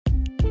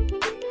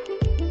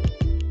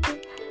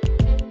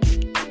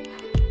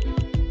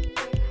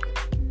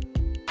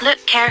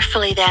Look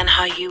carefully then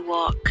how you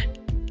walk,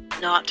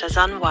 not as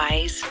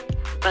unwise,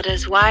 but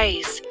as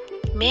wise,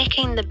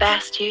 making the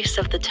best use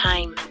of the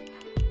time,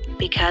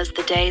 because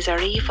the days are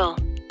evil.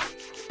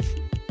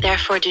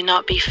 Therefore do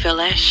not be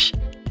foolish,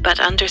 but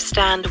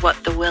understand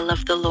what the will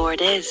of the Lord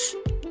is.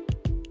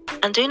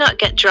 And do not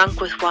get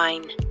drunk with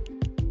wine,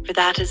 for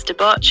that is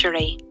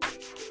debauchery,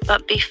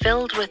 but be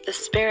filled with the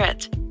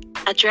Spirit,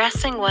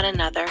 addressing one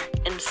another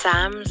in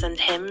psalms and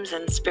hymns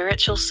and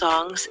spiritual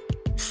songs,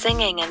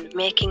 singing and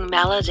making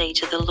melody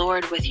to the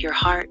Lord with your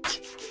heart,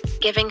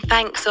 giving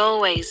thanks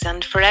always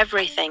and for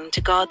everything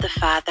to God the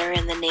Father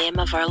in the name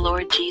of our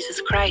Lord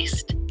Jesus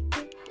Christ,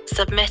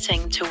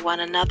 submitting to one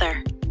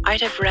another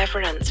out of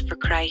reverence for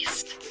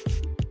Christ.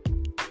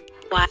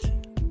 Why?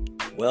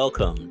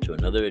 Welcome to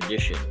another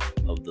edition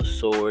of The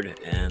Sword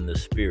and the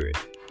Spirit,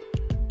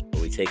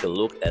 where we take a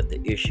look at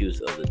the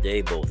issues of the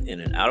day both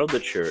in and out of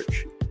the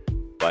church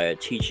via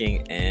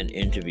teaching and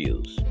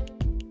interviews.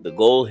 The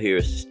goal here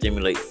is to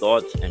stimulate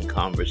thoughts and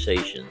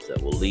conversations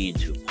that will lead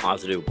to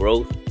positive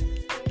growth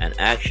and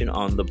action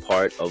on the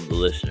part of the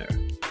listener.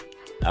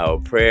 Our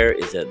prayer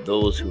is that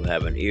those who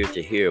have an ear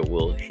to hear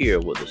will hear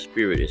what the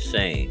Spirit is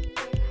saying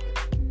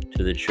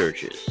to the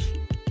churches.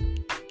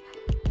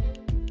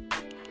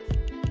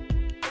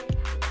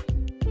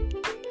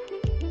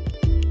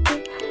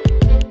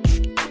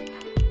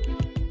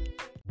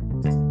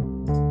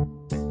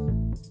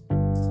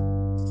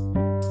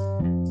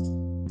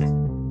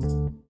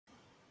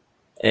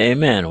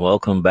 Amen.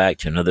 Welcome back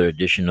to another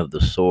edition of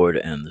The Sword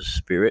and the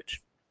Spirit.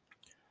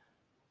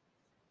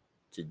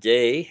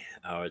 Today,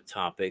 our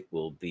topic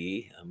will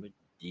be, I'm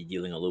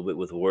dealing a little bit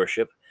with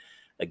worship.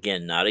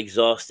 Again, not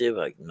exhaustive.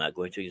 I'm not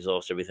going to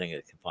exhaust everything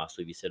that can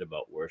possibly be said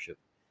about worship.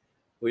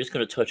 We're just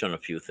going to touch on a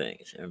few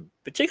things. And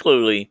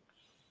particularly,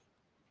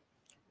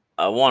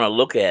 I want to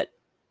look at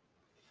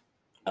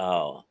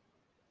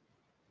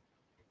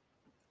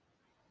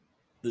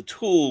the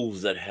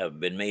tools that have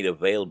been made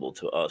available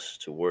to us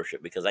to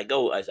worship. Because I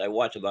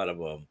watch a lot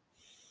of,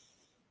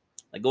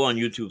 I go on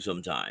YouTube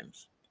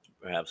sometimes,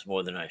 perhaps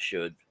more than I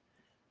should,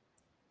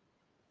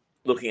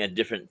 looking at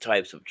different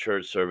types of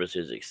church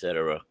services,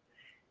 etc.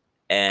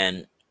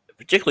 And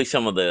particularly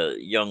some of the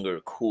younger,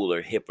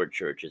 cooler, hipper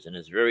churches. And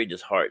it's very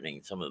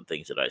disheartening, some of the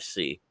things that I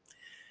see.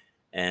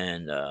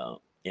 And,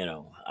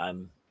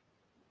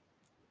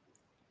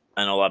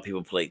 I know a lot of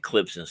people play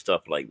clips and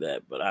stuff like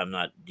that, but I'm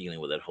not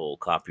dealing with that whole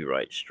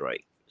copyright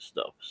strike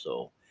stuff.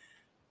 So,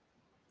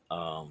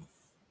 you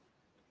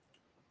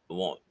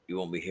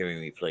won't be hearing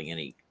me playing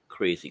any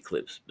crazy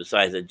clips.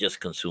 Besides, it just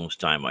consumes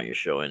time on your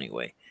show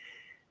anyway.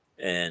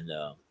 And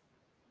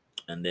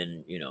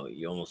then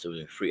you're almost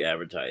doing free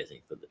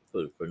advertising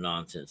for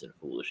nonsense and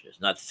foolishness.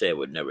 Not to say I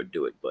would never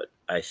do it, but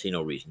I see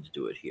no reason to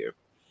do it here.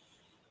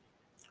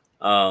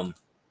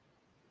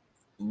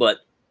 But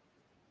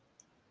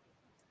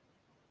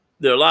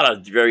there are a lot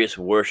of various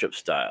worship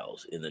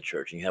styles in the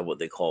church, and you have what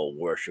they call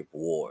worship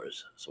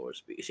wars, so to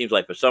speak. It seems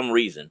like for some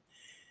reason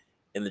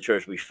in the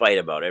church we fight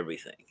about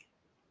everything,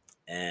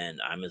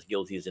 and I'm as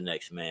guilty as the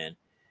next man.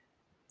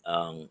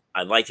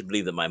 I'd like to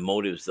believe that my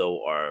motives,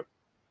 though, are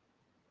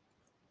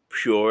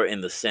pure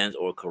in the sense,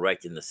 or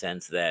correct in the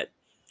sense that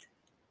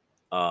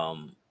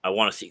I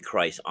want to see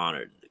Christ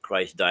honored.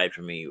 Christ died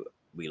for me.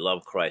 We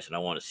love Christ, and I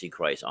want to see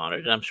Christ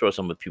honored. And I'm sure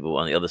some of the people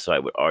on the other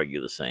side would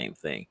argue the same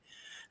thing.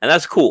 And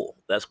that's cool.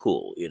 That's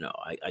cool.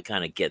 I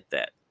kind of get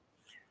that.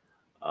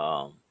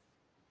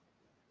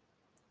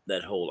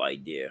 That whole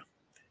idea.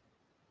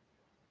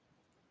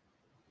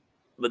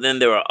 But then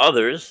there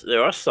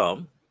are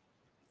some,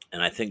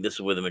 and I think this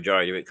is where the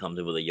majority of it comes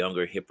in, with a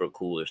younger, hipper,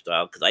 cooler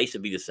style, because I used to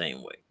be the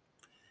same way.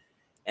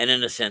 And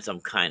in a sense,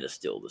 I'm kind of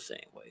still the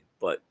same way.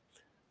 But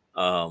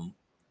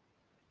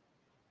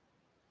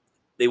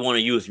they want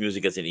to use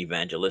music as an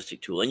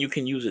evangelistic tool, and you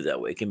can use it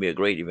that way. It can be a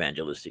great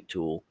evangelistic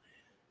tool.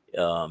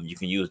 You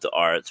can use the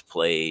arts,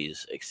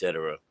 plays,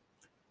 etc.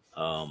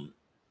 The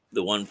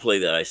one play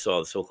that I saw,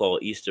 the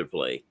so-called Easter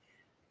play,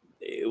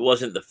 it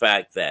wasn't the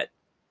fact that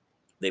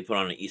they put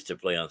on an Easter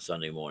play on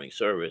Sunday morning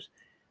service.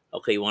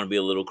 Okay, you want to be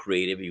a little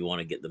creative, you want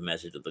to get the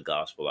message of the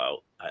gospel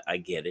out. I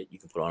get it. You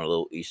can put on a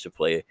little Easter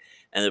play,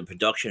 and the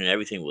production and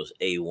everything was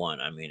A1.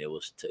 I mean, it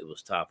was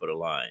top of the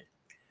line.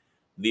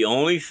 The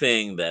only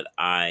thing that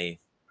I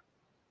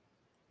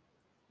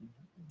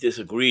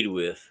disagreed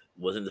with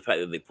wasn't the fact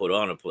that they put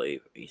on a play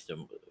for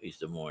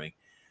Easter morning,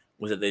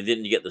 was that they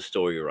didn't get the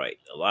story right.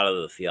 A lot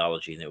of the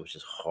theology in there was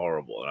just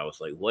horrible, and I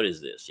was like, "What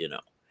is this?"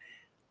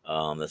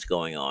 That's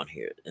going on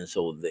here. And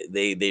so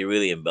they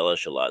really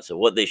embellish a lot. So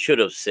what they should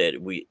have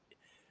said,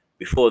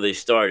 before they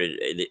started,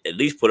 at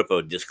least put up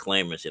a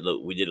disclaimer and said,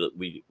 "Look,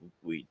 we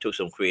took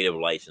some creative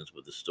license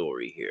with the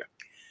story here."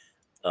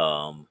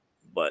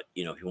 But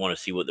if you want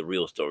to see what the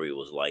real story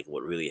was like,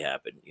 what really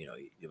happened, you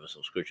give them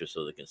some scriptures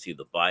so they can see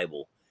the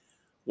Bible,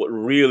 what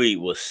really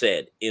was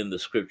said in the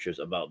scriptures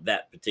about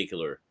that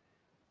particular,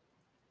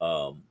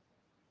 about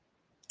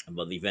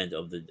the event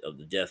of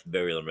the death,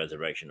 burial, and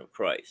resurrection of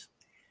Christ.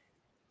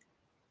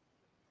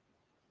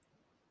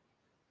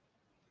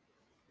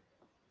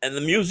 And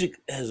the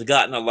music has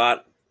gotten a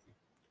lot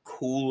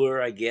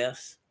cooler, I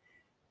guess.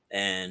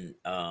 And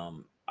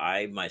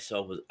I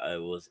myself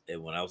was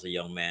when I was a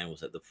young man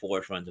was at the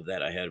forefront of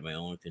that. I had my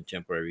own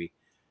contemporary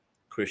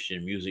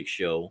Christian music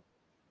show,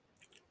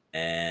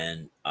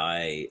 and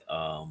I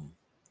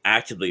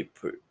actively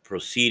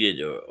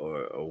proceeded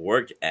or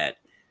worked at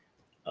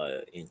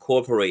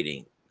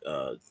incorporating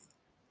uh,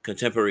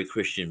 contemporary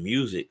Christian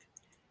music,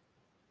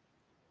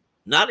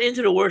 not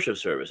into the worship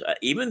service.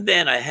 Even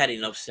then, I had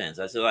enough sense.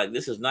 I said, like,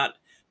 this is not.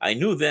 I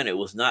knew then it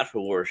was not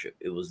for worship.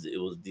 It was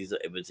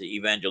an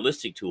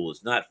evangelistic tool.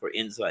 It's not for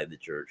inside the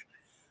church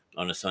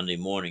on a Sunday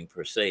morning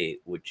per se,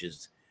 which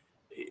is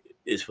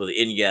for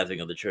the ingathering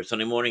of the church.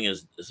 Sunday morning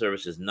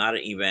service is not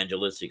an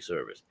evangelistic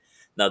service.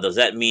 Now, does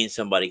that mean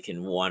somebody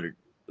can wander?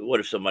 What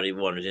if somebody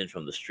wanders in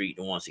from the street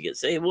and wants to get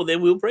saved? Well,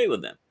 then we'll pray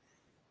with them.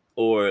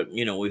 Or,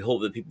 we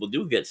hope that people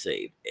do get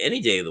saved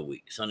any day of the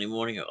week, Sunday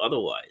morning or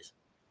otherwise.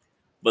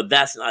 But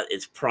that's not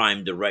its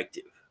prime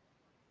directive.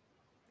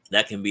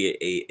 That can be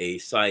a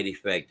side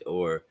effect,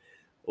 or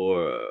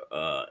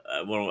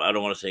I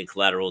don't want to say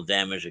collateral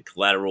damage. A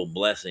collateral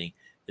blessing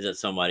is that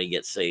somebody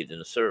gets saved in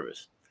a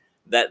service.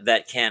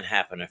 That can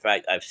happen. In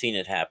fact, I've seen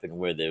it happen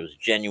where there's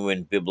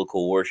genuine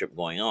biblical worship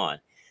going on.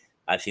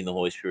 I've seen the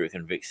Holy Spirit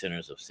convict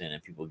sinners of sin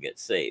and people get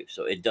saved.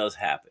 So it does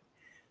happen.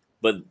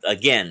 But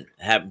again,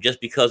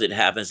 just because it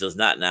happens does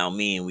not now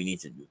mean we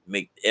need to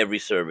make every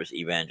service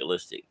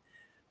evangelistic.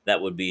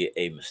 That would be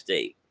a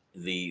mistake.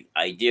 The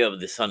idea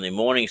of the Sunday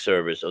morning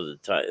service, of the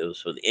time, it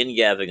was for the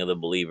ingathering of the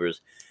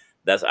believers.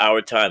 That's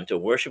our time to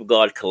worship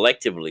God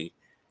collectively,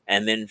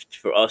 and then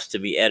for us to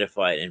be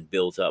edified and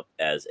built up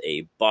as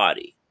a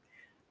body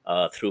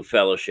through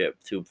fellowship,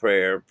 through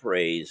prayer,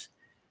 praise,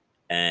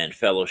 and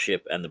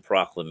fellowship, and the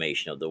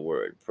proclamation of the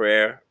word.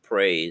 Prayer,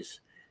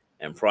 praise,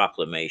 and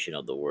proclamation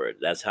of the word.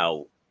 That's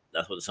what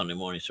the Sunday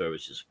morning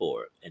service is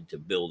for, and to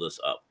build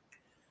us up,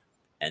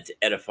 and to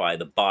edify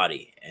the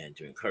body, and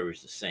to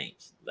encourage the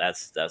saints.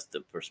 That's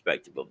the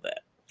perspective of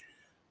that.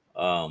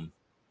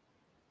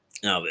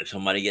 Now, if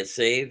somebody gets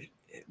saved,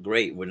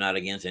 great. We're not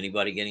against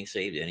anybody getting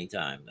saved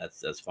anytime.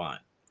 That's fine.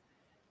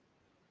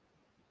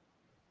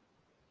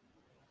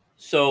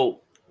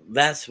 So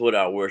that's what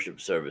our worship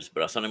service,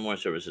 but our Sunday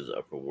morning services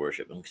are for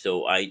worship. And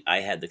so I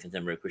had the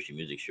contemporary Christian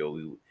music show.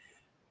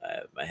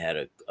 I had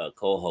a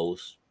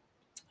co-host,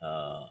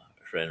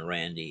 friend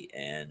Randy,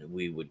 and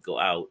we would go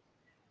out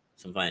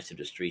sometimes to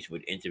the streets.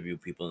 Would interview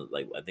people.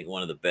 Like, I think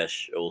one of the best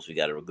shows we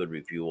got a good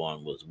review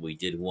on was, we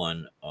did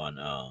one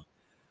on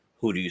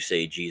who do you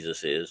say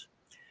Jesus is,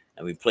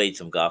 and we played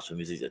some gospel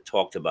music that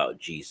talked about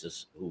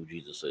Jesus, who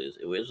Jesus is.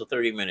 It was a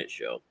 30-minute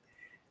show,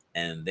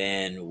 and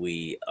then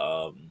we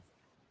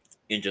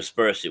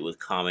interspersed it with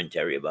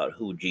commentary about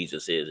who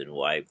Jesus is and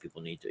why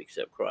people need to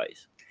accept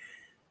Christ.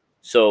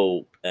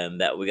 So,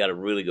 and that we got a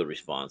really good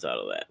response out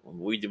of that.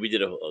 We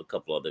did a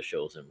couple other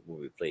shows and where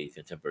we played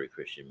contemporary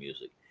Christian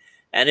music,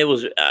 and it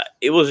was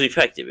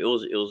effective. It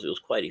was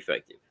quite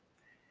effective,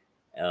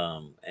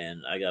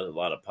 and I got a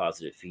lot of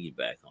positive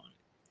feedback on it.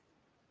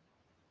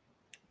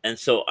 And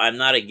so I'm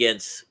not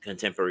against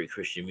contemporary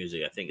Christian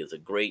music. I think it's a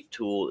great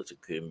tool. It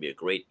can be a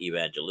great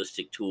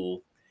evangelistic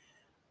tool.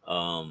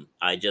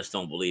 I just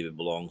don't believe it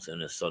belongs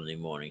in a Sunday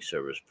morning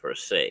service per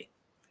se.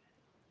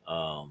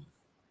 Um,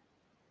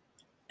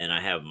 and I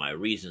have my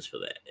reasons for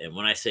that. And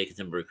when I say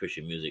contemporary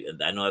Christian music,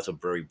 I know that's a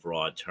very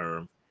broad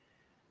term,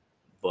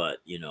 but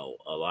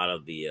a lot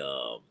of the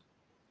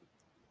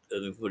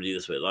let me put it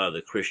this way: a lot of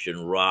the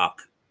Christian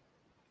rock,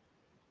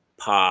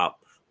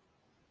 pop,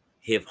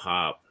 hip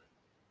hop,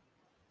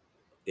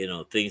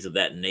 things of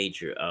that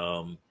nature.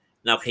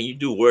 Now, can you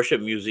do worship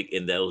music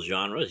in those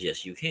genres?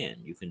 Yes, you can.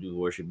 You can do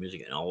worship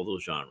music in all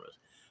those genres,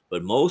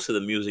 but most of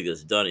the music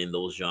that's done in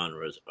those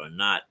genres are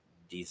not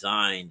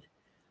designed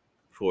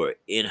for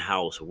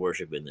in-house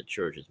worship in the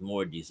church. It's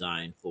more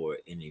designed for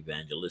an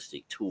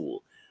evangelistic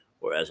tool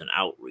or as an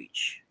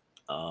outreach.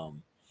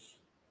 And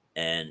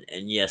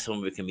yes, some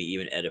of it can be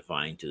even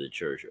edifying to the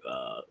church,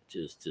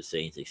 to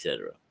saints,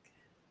 etc.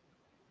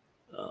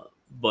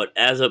 But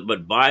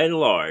by and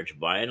large,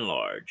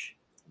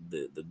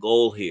 the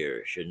goal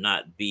here should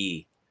not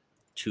be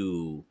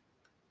to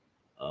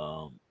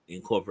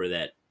incorporate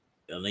that.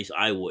 At least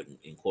I wouldn't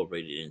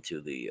incorporate it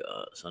into the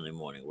Sunday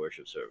morning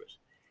worship service.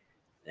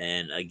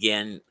 And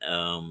again,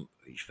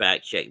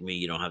 fact check me.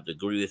 You don't have to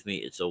agree with me.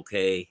 It's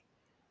okay.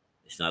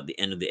 It's not the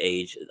end of the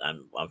age.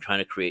 I'm trying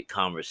to create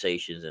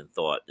conversations and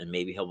thought, and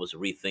maybe help us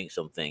rethink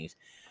some things,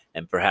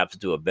 and perhaps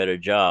do a better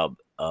job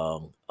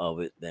of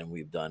it than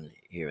we've done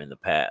here in the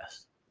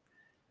past.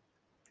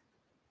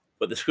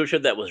 But the scripture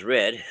that was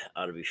read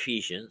out of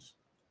Ephesians,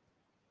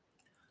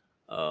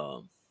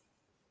 um,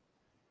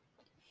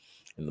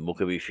 in the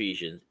book of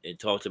Ephesians, it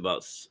talks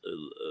about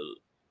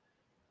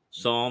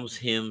psalms,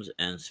 hymns,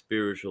 and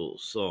spiritual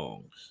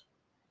songs.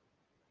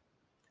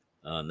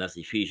 That's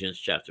Ephesians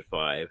chapter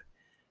 5.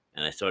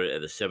 And I started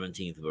at the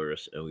 17th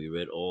verse, and we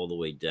read all the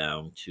way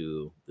down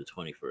to the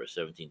 21st,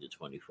 17 to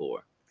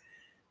 24.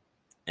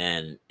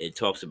 And it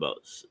talks about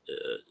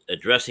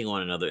addressing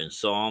one another in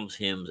psalms,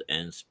 hymns,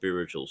 and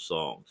spiritual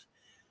songs.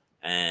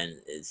 And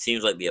it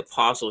seems like the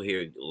apostle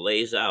here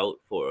lays out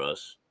for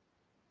us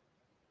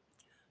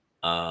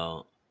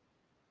uh,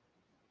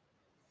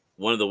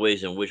 one of the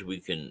ways in which we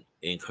can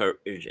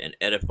encourage and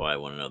edify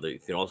one another. You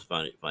can also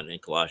find it in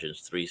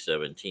Colossians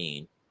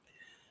 3:17.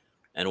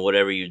 And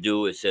whatever you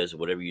do, it says,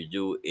 whatever you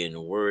do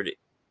in word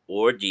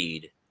or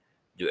deed,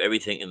 do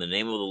everything in the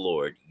name of the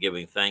Lord,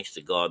 giving thanks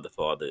to God the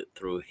Father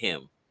through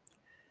him.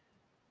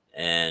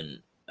 And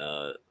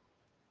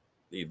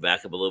you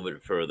back up a little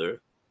bit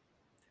further,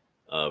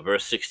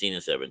 verse 16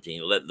 and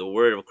 17. Let the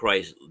word of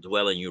Christ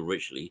dwell in you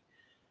richly,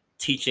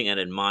 teaching and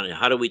admonish.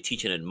 How do we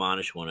teach and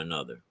admonish one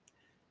another?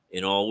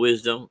 In all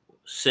wisdom,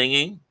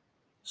 singing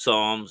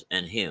psalms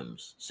and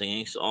hymns,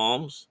 singing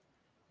psalms,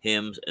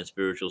 hymns, and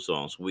spiritual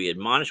songs. We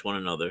admonish one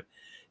another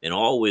in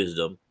all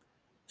wisdom.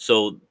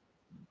 So,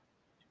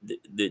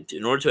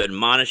 in order to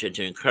admonish and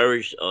to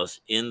encourage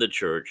us in the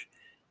church,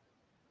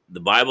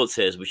 the Bible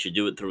says we should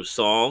do it through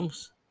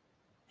psalms,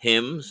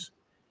 hymns,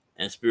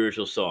 and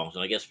spiritual songs.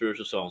 And I guess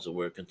spiritual songs are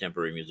where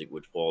contemporary music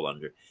would fall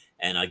under.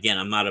 And again,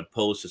 I'm not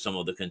opposed to some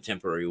of the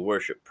contemporary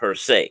worship per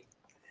se.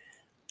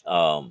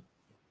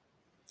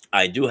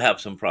 I do have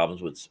some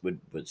problems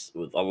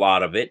with a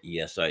lot of it.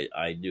 Yes,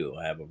 I do.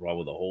 I have a problem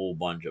with a whole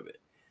bunch of it.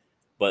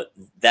 But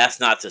that's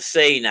not to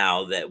say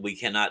now that we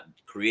cannot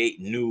create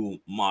new,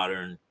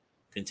 modern,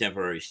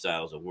 contemporary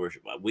styles of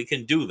worship. We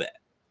can do that.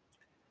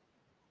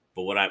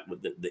 But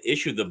the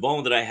issue, the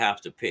bone that I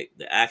have to pick,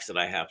 the axe that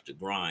I have to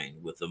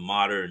grind with the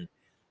modern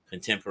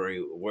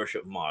contemporary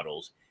worship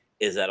models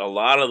is that a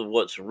lot of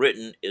what's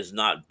written is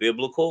not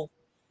biblical,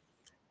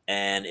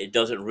 and it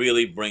doesn't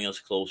really bring us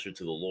closer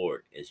to the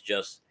Lord. It's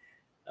just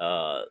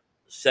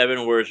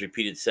 7 words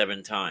repeated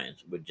 7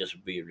 times would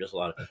just be just a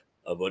lot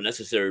of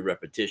unnecessary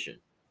repetition.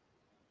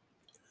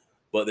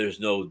 But there's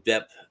no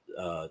depth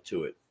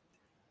to it.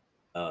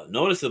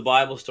 Notice the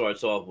Bible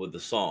starts off with the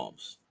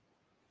Psalms.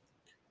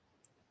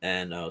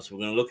 And so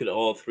we're going to look at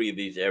all 3 of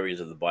these areas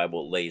of the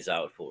Bible it lays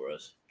out for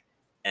us.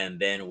 And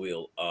then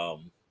we're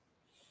going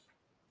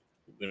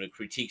to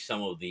critique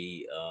some of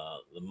the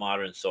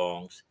modern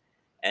songs.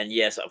 And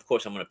yes, of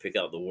course, I'm going to pick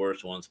out the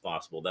worst ones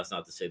possible. That's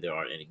not to say there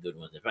aren't any good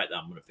ones. In fact,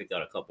 I'm going to pick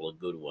out a couple of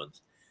good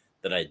ones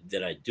that I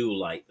do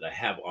like, that I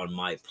have on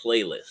my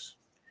playlist.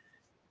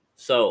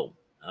 So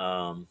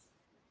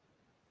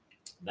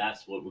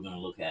that's what we're going to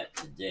look at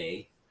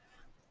today.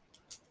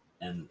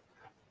 And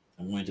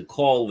I'm going to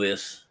call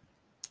this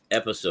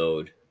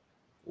episode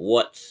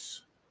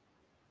 "What's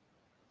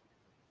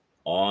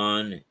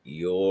on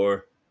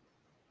Your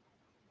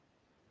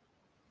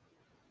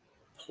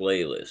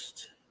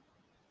Playlist?"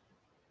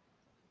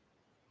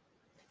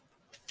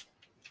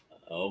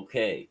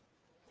 Okay.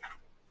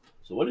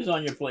 So what is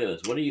on your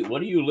playlist? What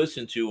do you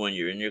listen to when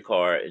you're in your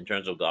car in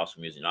terms of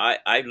gospel music? Now,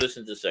 I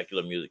listen to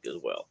secular music as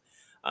well.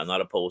 I'm not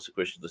opposed to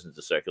Christians listening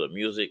to secular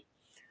music.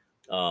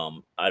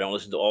 I don't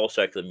listen to all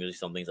secular music.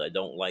 Some things I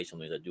don't like, some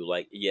things I do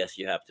like. Yes,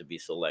 you have to be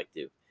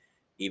selective,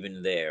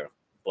 even there.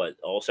 But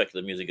all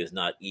secular music is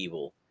not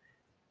evil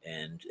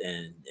and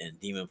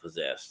demon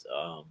possessed.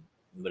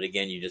 But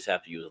again, you just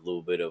have to use a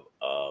little bit of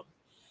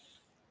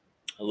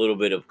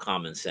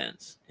common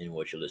sense in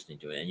what you're listening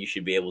to, and you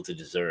should be able to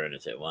discern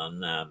and say, "Well, I'm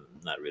not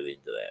really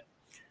into that."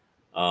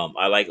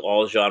 I like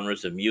all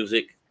genres of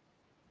music.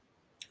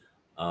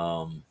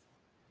 Um,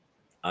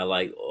 I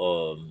like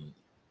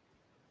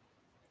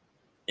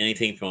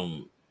anything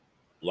from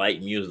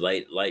light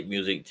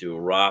music to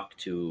rock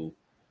to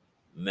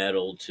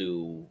metal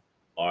to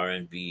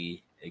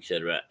R&B,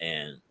 etc.,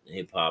 and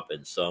hip hop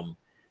and some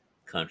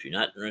country.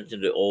 Not into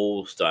the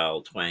old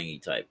style twangy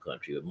type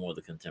country, but more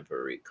the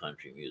contemporary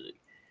country music.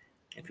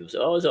 And people say,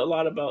 "Oh, it's a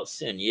lot about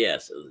sin."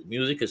 Yes,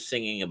 music is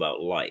singing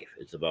about life.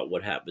 It's about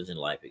what happens in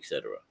life,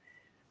 etc.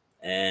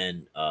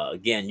 And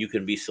again, you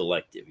can be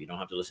selective. You don't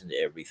have to listen to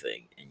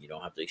everything, and you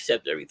don't have to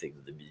accept everything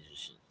that the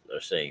musicians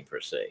are saying per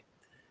se.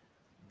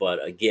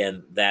 But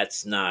again,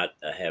 that's not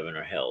a heaven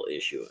or hell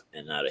issue,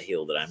 and not a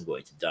hill that I'm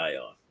going to die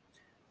on.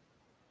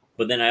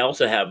 But then I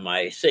also have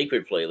my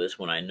sacred playlist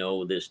when I know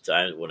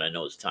when I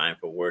know it's time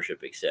for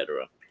worship,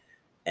 etc.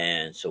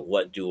 And so,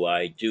 what do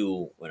I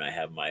do when I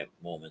have my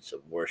moments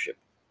of worship?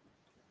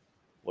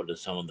 What are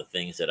some of the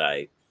things that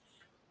I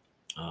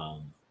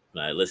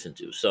listen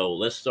to? So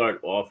let's start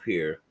off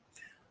here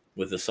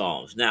with the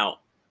Psalms. Now,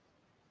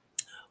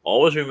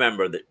 always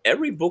remember that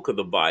every book of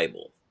the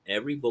Bible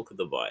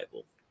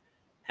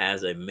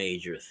has a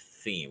major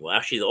theme. Well,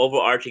 actually, the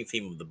overarching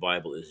theme of the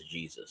Bible is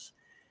Jesus.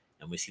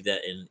 And we see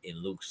that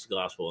in Luke's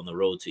gospel on the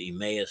road to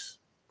Emmaus,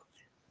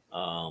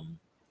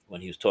 when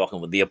he was talking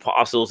with the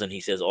apostles, and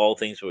he says, "All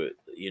things were,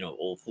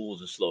 old fools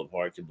and slow of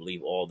heart to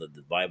believe all that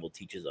the Bible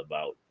teaches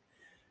about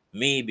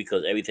me,"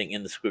 because everything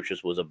in the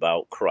scriptures was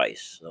about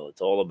Christ. So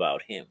it's all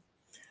about him.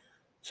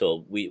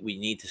 So we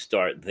need to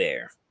start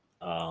there.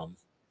 Um,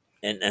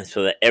 and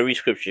so that every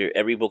scripture,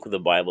 every book of the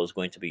Bible is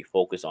going to be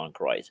focused on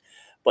Christ,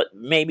 but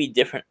maybe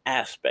different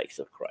aspects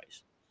of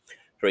Christ.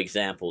 For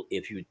example,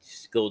 if you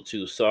go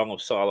to Song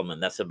of Solomon,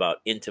 that's about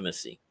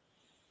intimacy,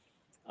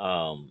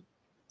 um,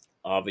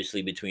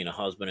 obviously between a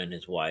husband and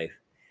his wife,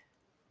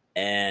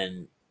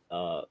 and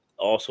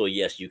Also,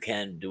 yes, you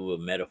can do a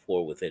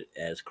metaphor with it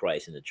as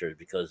Christ in the church,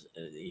 because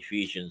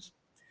Ephesians,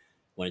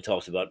 when it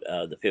talks about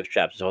the fifth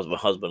chapter, it talks about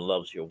husband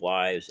loves your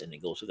wives, and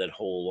it goes through that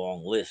whole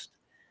long list.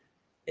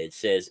 It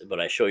says, "But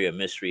I show you a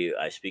mystery.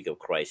 I speak of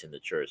Christ in the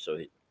church."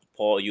 So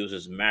Paul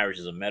uses marriage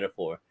as a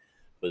metaphor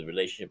for the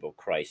relationship of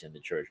Christ in the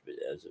church, but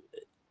as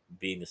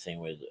being the same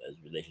way as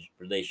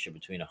relationship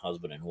between a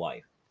husband and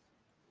wife.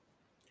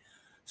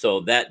 So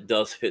that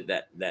does fit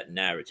that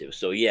narrative.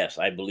 So yes,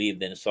 I believe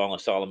that in Song of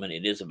Solomon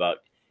it is about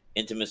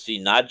intimacy,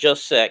 not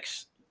just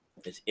sex.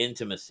 It's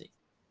intimacy,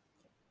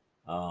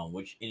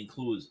 which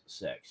includes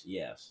sex,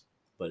 yes,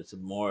 but it's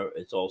more.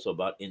 It's also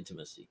about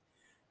intimacy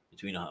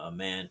between a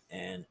man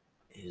and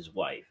his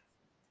wife.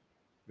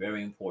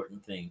 Very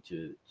important thing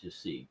to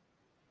see.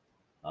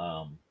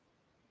 Um,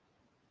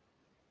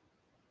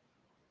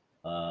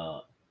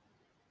 uh,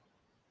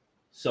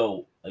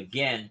 so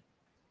again,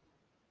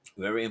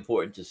 very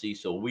important to see.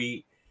 So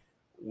we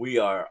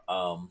are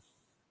trying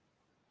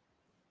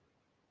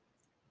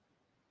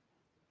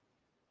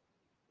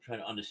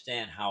to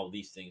understand how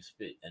these things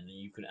fit, and then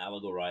you can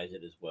allegorize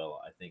it as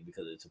well. I think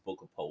because it's a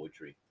book of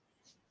poetry,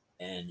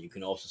 and you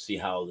can also see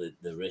how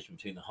the relationship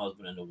between the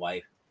husband and the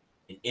wife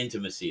in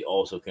intimacy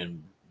also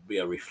can be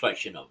a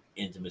reflection of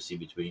intimacy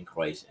between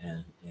Christ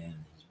and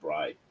his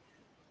bride.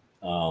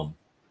 Um,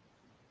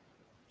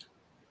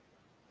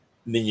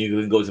 then you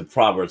can go to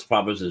Proverbs.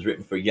 Proverbs is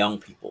written for young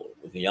people.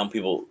 Young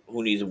people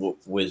who needs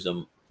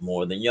wisdom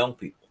more than young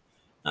people.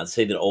 Not to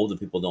say that older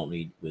people don't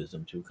need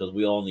wisdom too, because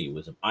we all need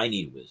wisdom. I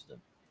need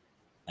wisdom,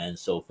 and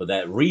so for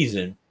that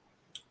reason,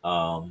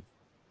 um,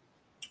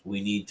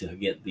 we need to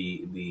get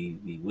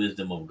the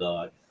wisdom of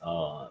God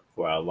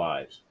for our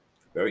lives.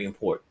 Very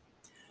important,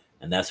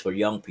 and that's for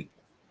young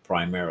people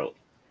primarily.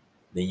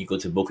 Then you go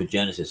to the book of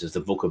Genesis. It's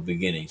the book of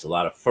beginnings. A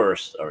lot of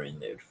firsts are in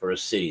there. The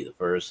first city, the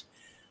first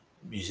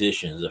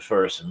musicians, the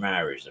first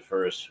marriage, the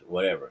first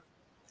whatever.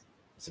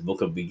 It's a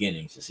book of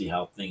beginnings to see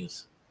how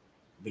things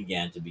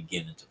began to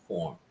begin and to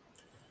form.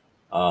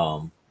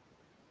 Um,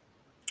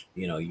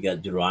 you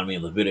got Deuteronomy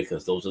and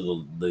Leviticus. Those are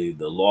the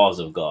laws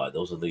of God.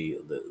 Those are the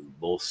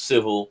both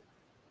civil,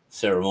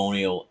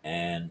 ceremonial,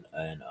 and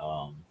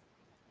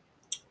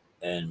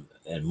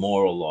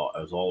moral law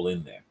is all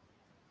in there.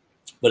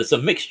 But it's a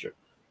mixture,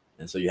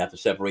 and so you have to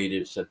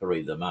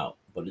separate them out.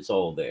 But it's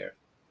all there.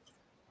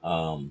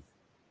 Um,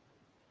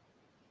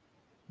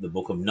 the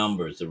book of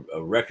Numbers,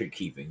 a record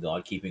keeping,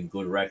 God keeping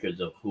good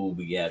records of who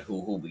begat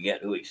who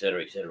begat who,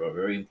 etc., are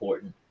very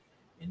important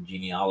in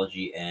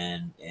genealogy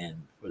and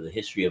for the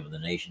history of the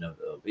nation of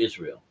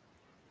Israel,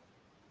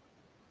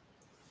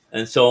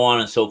 and so on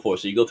and so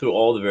forth. So you go through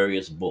all the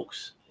various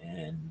books,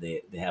 and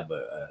they have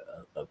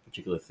a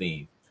particular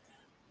theme.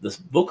 This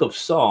book of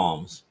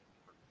Psalms,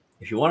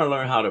 if you want to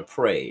learn how to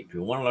pray, if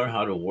you want to learn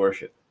how to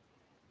worship,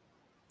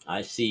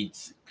 I see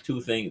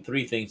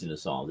three things in the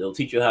Psalms. They'll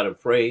teach you how to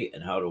pray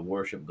and how to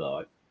worship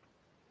God.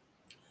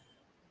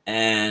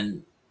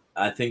 And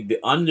I think the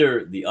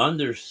underlying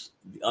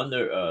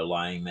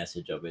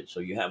message of it. So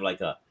you have like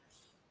the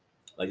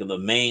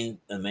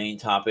main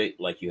topic,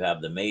 like you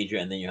have the major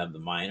and then you have the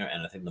minor,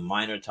 and I think the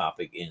minor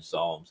topic in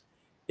Psalms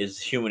is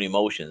human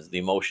emotions, the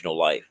emotional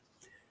life,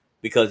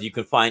 because you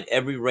can find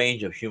every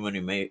range of human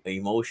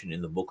emotion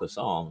in the book of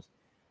Psalms,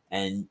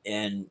 and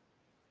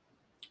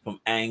from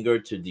anger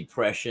to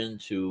depression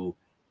to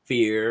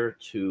fear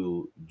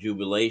to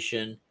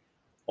jubilation,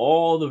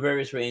 all the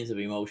various ranges of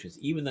emotions,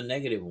 even the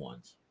negative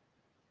ones.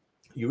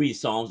 You read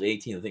Psalms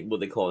 18, I think what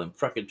they call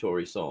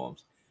imprecatory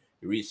Psalms.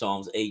 You read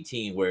Psalms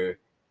 18 where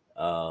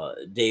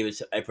David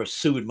said, I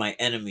pursued my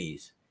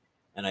enemies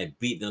and I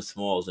beat them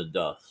small as a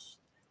dust.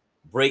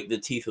 Break the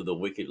teeth of the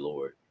wicked,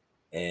 Lord.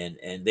 And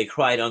they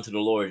cried unto the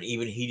Lord, and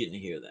even he didn't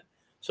hear them.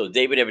 So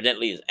David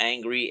evidently is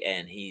angry,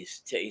 and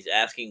he's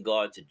asking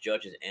God to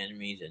judge his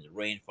enemies and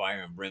rain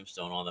fire and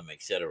brimstone on them,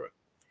 etc.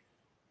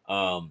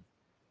 Um,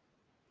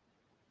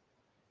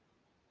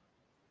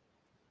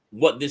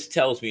 what this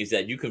tells me is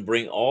that you can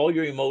bring all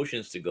your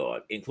emotions to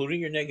God, including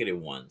your negative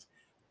ones,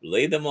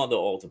 lay them on the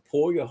altar,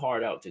 pour your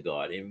heart out to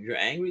God. And if you're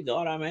angry,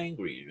 God, I'm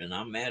angry and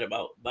I'm mad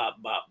about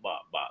bop, bop,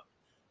 bop, bop.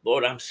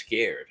 Lord, I'm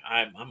scared.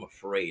 I'm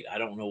afraid. I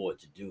don't know what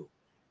to do.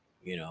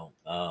 You know,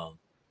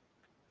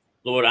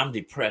 Lord, I'm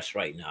depressed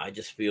right now. I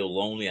just feel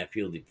lonely. I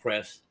feel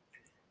depressed.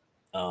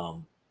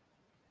 Um,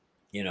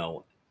 you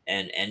know,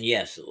 and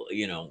yes,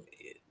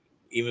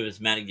 even if it's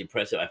manic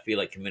depressive, I feel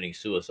like committing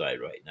suicide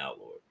right now,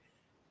 Lord.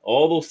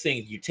 All those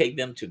things, you take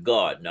them to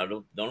God. Now,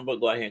 don't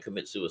go out here and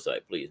commit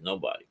suicide, please.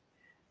 Nobody.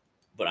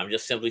 But I'm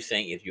just simply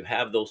saying, if you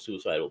have those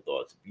suicidal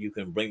thoughts, you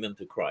can bring them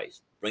to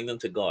Christ, bring them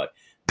to God.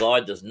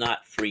 God does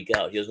not freak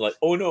out. He's like,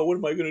 oh no, what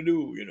am I going to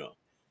do?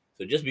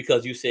 So just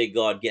because you say,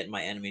 God, get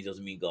my enemies,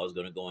 doesn't mean God's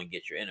going to go and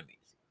get your enemies.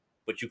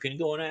 But you can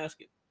go and ask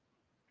Him,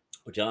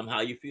 or tell Him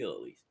how you feel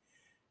at least.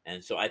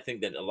 And so I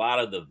think that a lot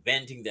of the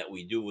venting that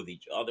we do with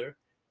each other,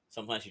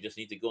 sometimes you just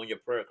need to go in your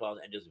prayer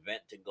closet and just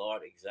vent to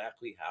God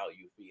exactly how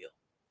you feel.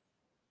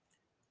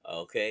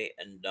 Okay,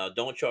 and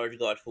don't charge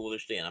God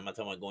foolishly. And I'm not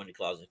talking about going to the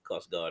closet and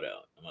cuss God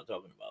out. I'm not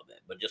talking about that.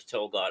 But just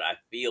tell God, I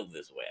feel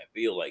this way. I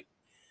feel like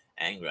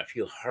angry. I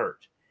feel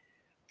hurt.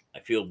 I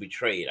feel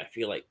betrayed. I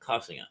feel like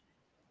cussing.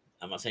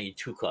 I'm not saying you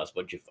to cuss,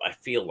 but I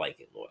feel like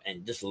it, Lord.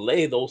 And just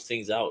lay those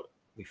things out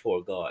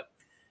before God,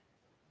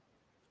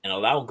 and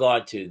allow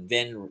God to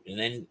and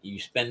then you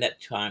spend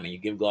that time and you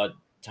give God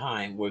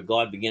time where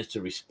God begins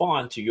to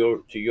respond to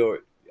your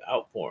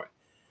outpouring.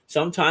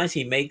 Sometimes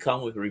He may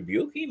come with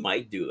rebuke. He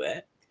might do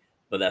that,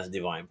 but that's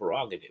divine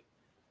prerogative.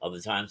 Other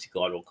times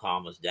God will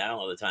calm us down.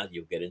 Other times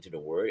you'll get into the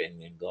Word,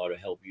 and then God will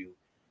help you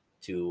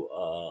to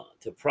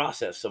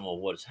process some of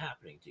what's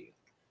happening to you.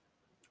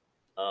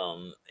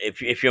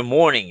 If you're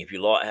mourning, if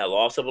you have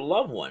loss of a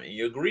loved one and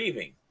you're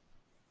grieving,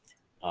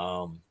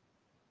 um,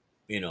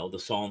 the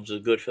Psalms are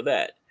good for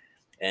that.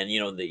 And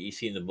that you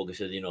see in the book, it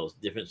says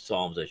different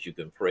Psalms that you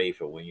can pray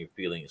for when you're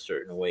feeling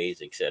certain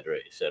ways, etc.,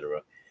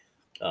 etc.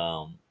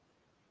 Um,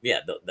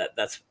 yeah,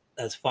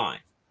 that's fine.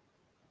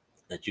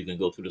 That you can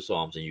go through the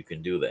Psalms and you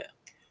can do that.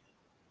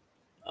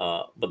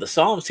 But the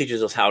Psalms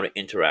teaches us how to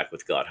interact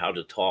with God, how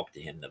to talk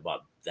to Him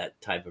about that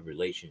type of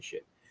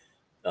relationship.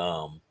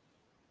 Um,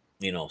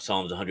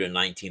 Psalms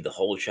 119, the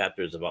whole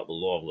chapter is about the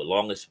law. The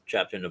longest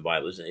chapter in the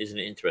Bible isn't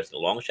it interesting?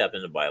 The longest chapter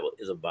in the Bible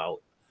is about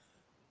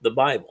the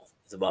Bible.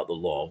 It's about the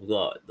law of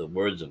God, the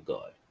words of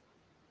God.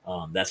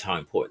 That's how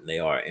important they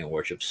are in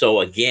worship.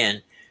 So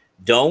again,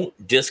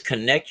 don't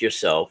disconnect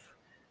yourself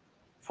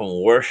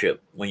from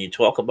worship. When you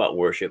talk about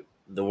worship,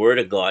 the word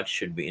of God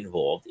should be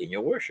involved in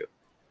your worship.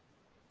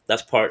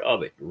 That's part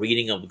of it.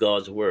 Reading of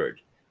God's word,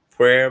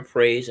 prayer,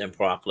 praise, and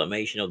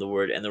proclamation of the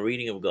word, and the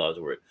reading of God's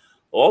word.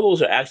 All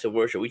those are acts of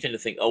worship. We tend to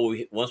think,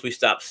 once we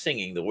stop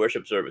singing, the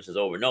worship service is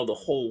over. No, the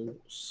whole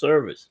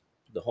service,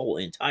 the whole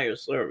entire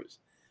service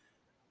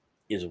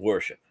is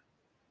worship.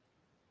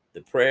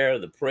 The prayer,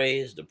 the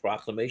praise, the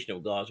proclamation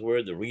of God's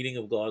word, the reading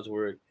of God's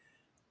word,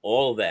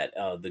 all of that,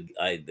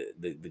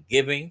 the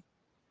giving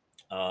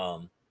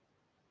um,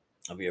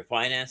 of your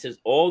finances,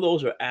 all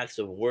those are acts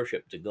of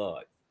worship to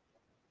God.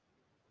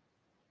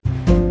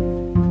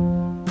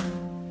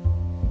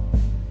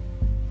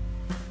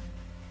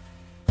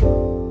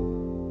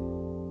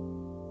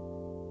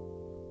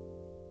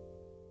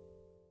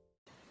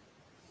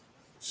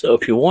 So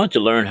if you want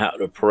to learn how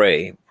to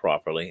pray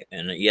properly,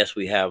 and yes,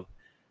 we have,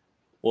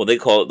 well, they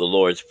call it the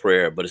Lord's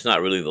Prayer, but it's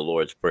not really the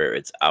Lord's Prayer.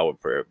 It's our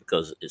prayer,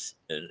 because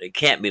it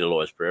can't be the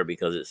Lord's Prayer,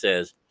 because it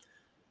says,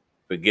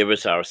 "Forgive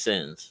us our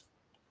sins,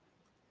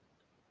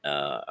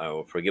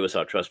 or forgive us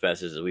our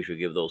trespasses, as we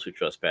forgive those who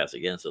trespass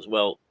against us."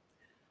 Well,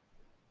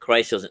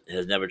 Christ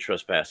has never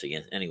trespassed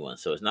against anyone,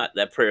 so it's not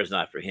that prayer is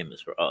not for Him;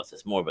 it's for us.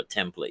 It's more of a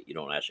template. You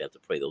don't actually have to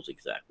pray those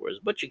exact words,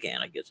 but you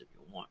can, I guess, if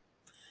you want.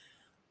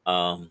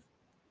 Um,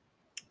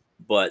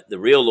 But the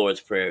real Lord's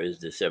Prayer is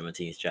the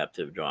 17th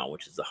chapter of John,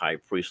 which is the high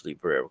priestly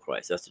prayer of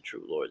Christ. That's the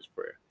true Lord's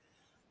Prayer.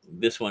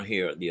 This one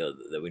here, the other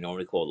that we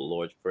normally call the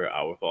Lord's Prayer,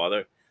 Our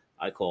Father,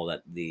 I call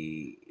that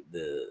the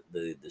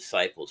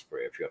disciples'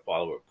 prayer. If you're a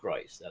follower of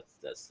Christ,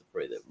 that's the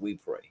prayer that we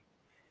pray.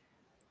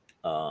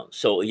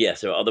 So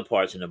yes, there are other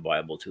parts in the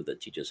Bible too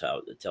that teach us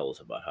how to tell us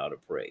about how to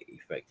pray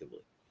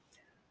effectively.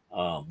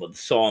 But the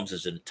Psalms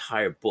is an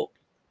entire book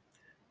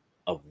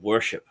of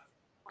worship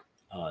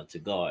to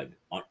God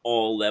on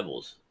all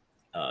levels.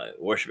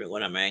 Worshiping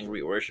when I'm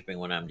angry, worshiping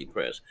when I'm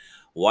depressed.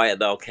 Why art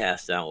thou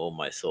cast down, O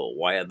my soul?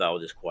 Why art thou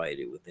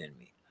disquieted within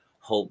me?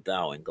 Hope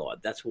thou in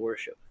God. That's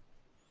worship.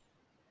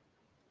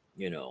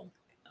 You know,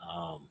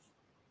 um,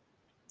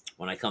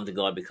 when I come to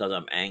God because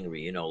I'm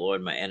angry,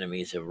 Lord, my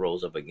enemies have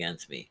rose up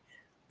against me.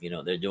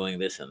 They're doing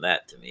this and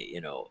that to me.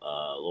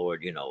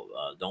 Lord,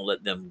 don't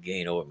let them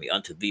gain over me.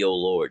 Unto thee, O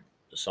Lord,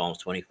 Psalms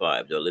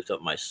 25, they'll lift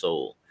up my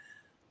soul.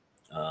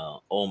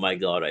 Oh my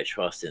God, I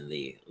trust in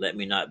thee. Let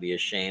me not be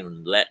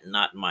ashamed. Let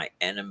not my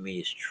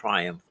enemies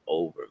triumph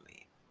over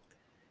me.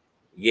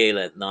 Yea,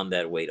 let none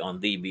that wait on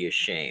thee be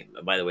ashamed.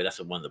 By the way,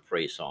 that's one of the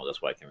praise songs.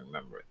 That's why I can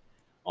remember it.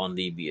 On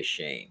thee be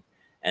ashamed.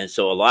 And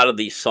so a lot of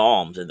these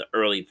psalms in the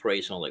early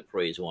praise songs, like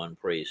praise one,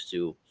 praise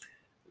two,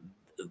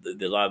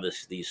 a lot of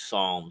these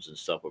psalms and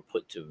stuff were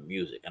put to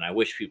music. And I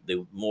wish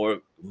the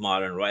more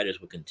modern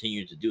writers would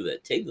continue to do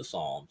that. Take the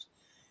psalms.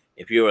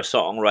 If you're a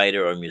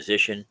songwriter or a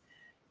musician,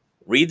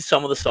 read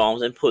some of the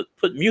psalms and put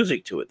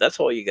music to it. That's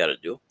all you got to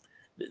do.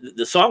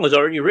 The song is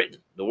already written.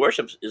 The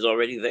worship is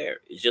already there.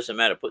 It's just a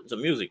matter of putting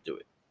some music to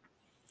it.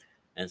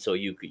 And so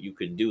you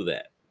can do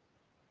that.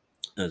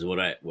 That's what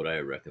I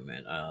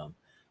recommend.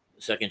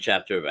 Second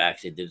chapter of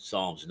Acts, they did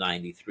Psalms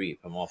 93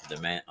 from off the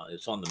man.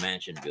 It's on the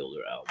Mansion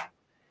Builder album.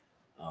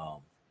 Um,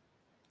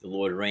 the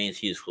Lord reigns;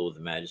 He is clothed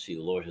in majesty.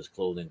 The Lord has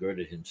clothed and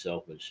girded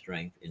Himself with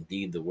strength.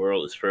 Indeed, the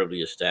world is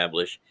firmly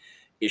established;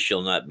 it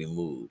shall not be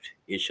moved.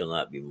 It shall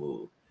not be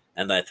moved.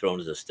 And Thy throne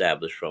is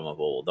established from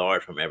of old. Thou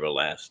art from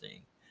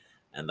everlasting,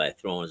 and Thy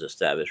throne is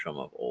established from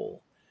of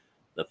old.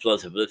 The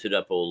floods have lifted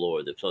up, O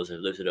Lord. The floods have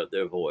lifted up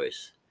their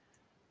voice.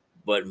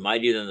 But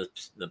mightier than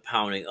the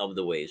pounding of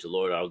the waves, the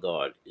Lord our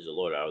God is the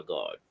Lord our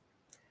God.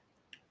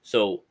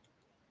 So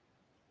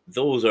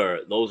those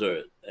are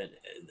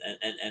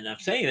and I'm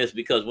saying this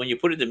because when you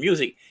put it to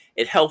music,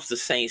 it helps the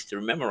saints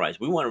to memorize.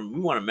 We want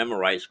to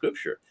memorize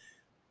scripture.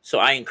 So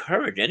I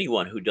encourage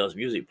anyone who does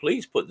music,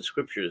 please put the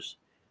scriptures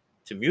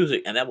to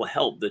music, and that will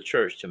help the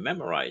church to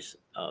memorize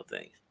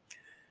things,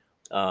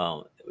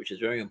 which is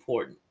very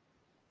important.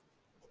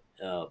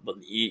 But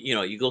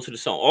you go through the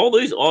song.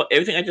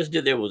 Everything I just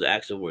did there was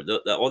acts of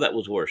worship. All that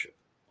was worship.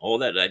 All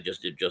that I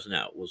just did just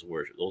now was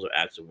worship. Those are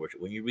acts of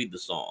worship. When you read the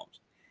Psalms,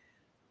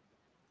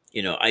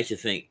 I used to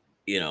think,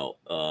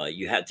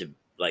 you had to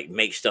like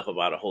make stuff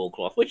about a whole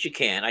cloth, which you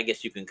can. I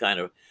guess you can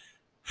kind of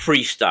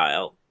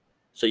freestyle.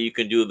 So you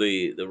can do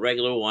the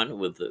regular one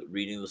with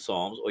reading the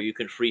Psalms, or you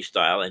can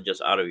freestyle and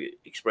just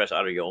express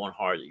out of your own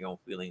heart, your own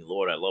feeling.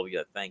 Lord, I love you.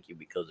 I thank you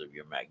because of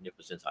your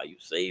magnificence, how you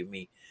saved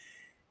me,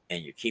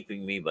 and you're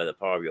keeping me by the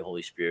power of your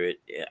Holy Spirit.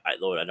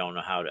 Lord, I don't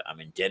know how to. I'm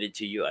indebted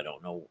to you. I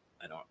don't know.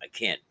 I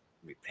can't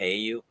repay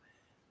you,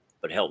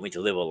 but help me to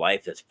live a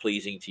life that's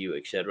pleasing to you,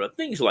 etc.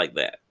 Things like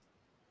that.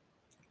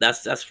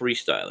 That's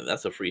freestyling.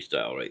 That's a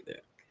freestyle right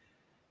there.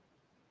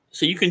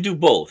 So you can do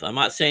both. I'm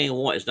not saying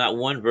one. It's not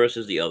one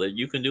versus the other.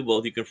 You can do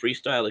both. You can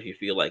freestyle if you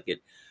feel like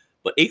it,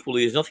 but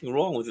equally, there's nothing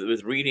wrong with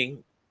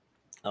reading,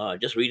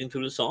 just reading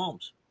through the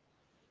Psalms,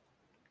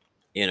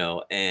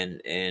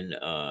 and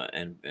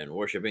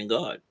worshiping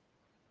God.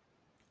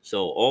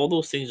 So all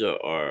those things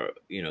are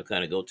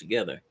kind of go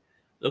together.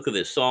 Look at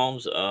this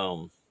Psalms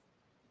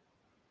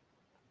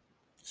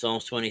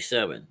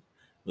 27.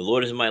 The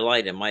Lord is my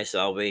light and my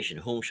salvation.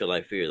 Whom shall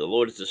I fear? The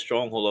Lord is the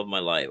stronghold of my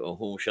life. Of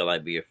whom shall I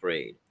be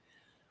afraid?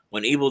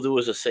 When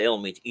evildoers assail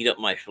me to eat up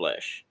my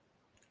flesh,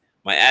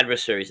 my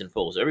adversaries and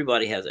foes.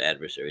 Everybody has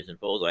adversaries and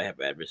foes. I have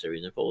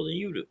adversaries and foes, and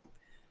you do.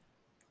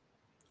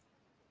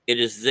 It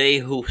is they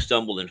who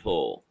stumble and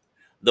fall.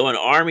 Though an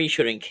army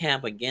should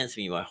encamp against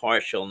me, my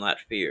heart shall not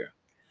fear.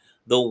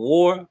 Though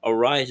war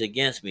arise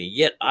against me,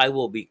 yet I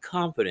will be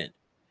confident.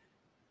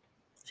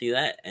 See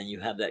that? And you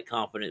have that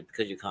confidence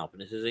because your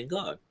confidence is in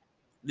God.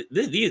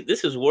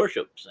 This is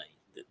worship,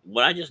 saying.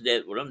 What I just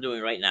did, what I'm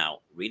doing right now,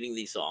 reading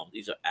these Psalms,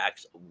 these are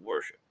acts of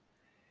worship.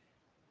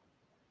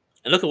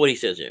 And look at what he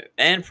says here.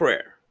 And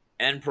prayer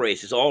and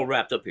praise is all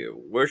wrapped up here.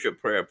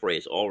 Worship, prayer,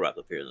 praise, all wrapped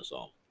up here in the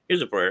Psalm.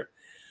 Here's a prayer.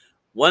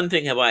 One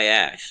thing have I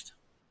asked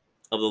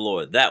of the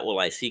Lord, that will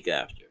I seek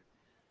after,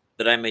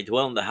 that I may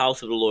dwell in the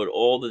house of the Lord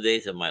all the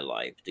days of my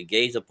life, to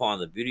gaze upon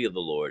the beauty of the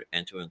Lord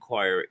and to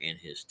inquire in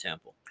his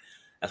temple.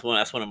 That's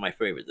one of my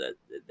favorites,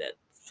 that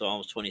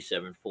Psalms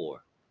 27:4.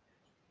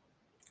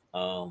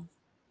 Um,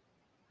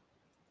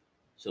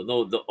 so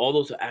all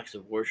those are acts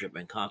of worship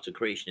and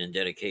consecration and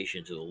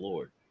dedication to the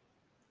Lord.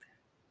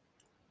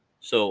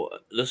 So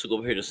let's go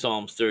over here to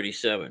Psalms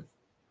 37.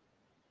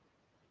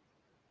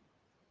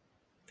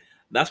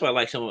 That's why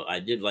I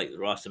did like the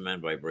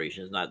Rastaman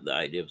vibrations, not the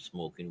idea of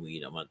smoking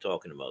weed. I'm not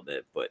talking about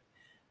that, but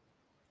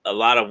a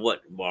lot of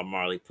what Bob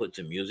Marley put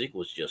to music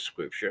was just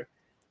scripture,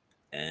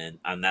 and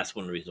that's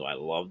one of the reasons why I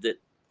loved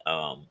it.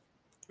 Um,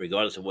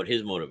 Regardless of what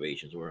his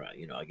motivations were,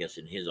 I guess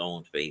in his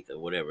own faith or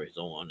whatever, his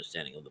own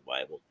understanding of the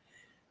Bible,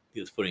 he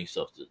was putting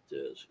stuff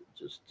to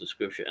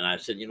scripture. And I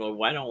said,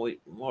 why don't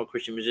more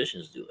Christian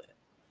musicians do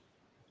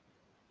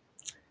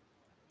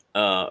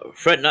that?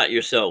 Fret not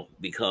yourself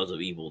because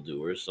of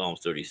evildoers,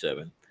 Psalms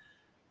 37.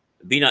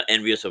 Be not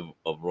envious of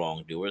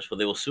wrongdoers, for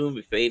they will soon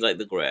be fade like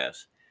the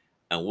grass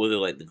and wither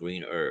like the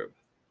green herb.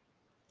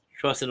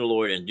 Trust in the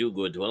Lord and do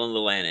good, dwell in the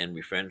land and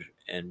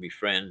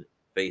befriend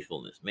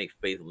faithfulness. Make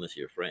faithfulness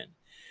your friend.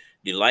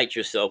 Delight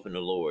yourself in the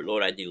Lord.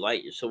 Lord, I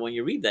delight you. So when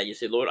you read that, you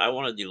say, Lord, I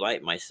want to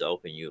delight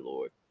myself in you,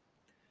 Lord.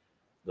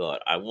 God,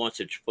 I want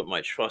to put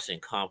my trust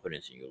and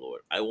confidence in you,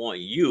 Lord. I want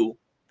you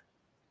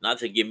not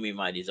to give me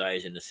my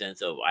desires in the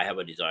sense of I have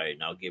a desire,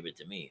 now give it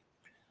to me.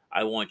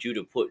 I want you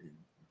to put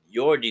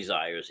your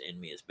desires in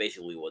me. It's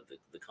basically what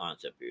the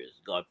concept here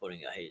is. God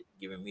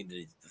giving me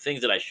the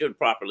things that I should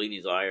properly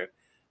desire.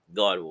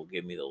 God will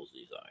give me those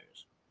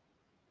desires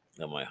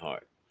of my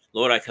heart.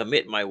 Lord, I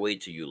commit my way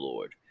to you,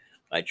 Lord.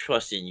 I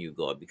trust in you,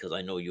 God, because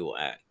I know you will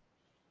act.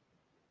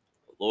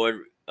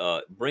 Lord,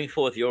 bring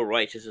forth your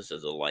righteousness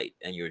as a light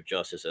and your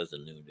justice as a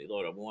noonday.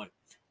 Lord, we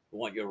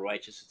want your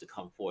righteousness to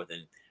come forth.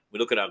 And we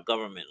look at our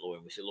government, Lord,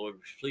 and we say, Lord,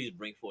 please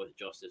bring forth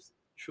justice,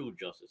 true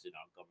justice in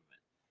our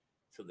government,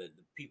 so that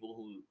the people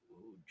who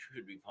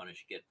should be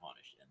punished get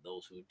punished, and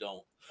those who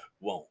don't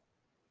won't.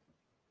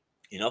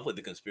 Enough with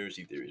the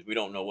conspiracy theories. We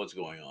don't know what's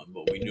going on,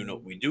 but we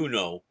do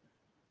know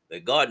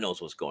that God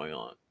knows what's going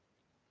on,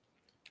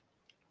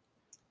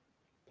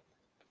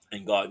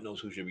 and God knows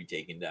who should be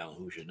taken down,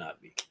 who should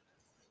not be.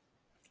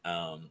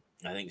 I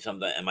think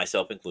sometimes, and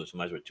myself included,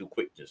 sometimes we're too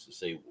quick just to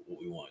say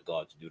what we want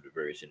God to do to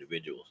various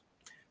individuals,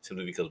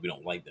 simply because we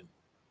don't like them.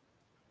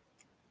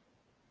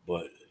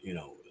 But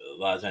a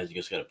lot of times you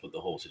just got to put the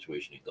whole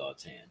situation in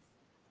God's hand,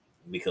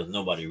 because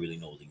nobody really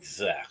knows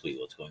exactly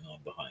what's going on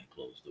behind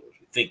closed doors.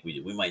 We think we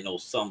do. We might know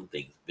some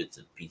things, bits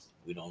and pieces.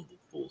 We don't know the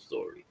full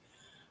story.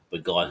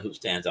 But God, who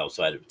stands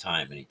outside of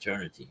time and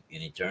eternity,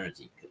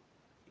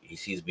 he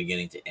sees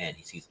beginning to end.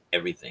 He sees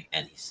everything,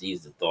 and he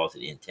sees the thoughts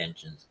and the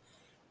intentions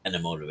and the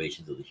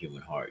motivations of the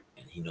human heart,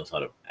 and He knows how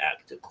to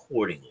act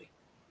accordingly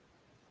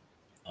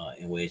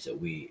in ways that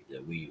we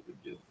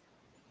would do.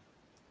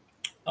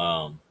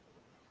 Um,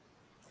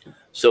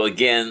 so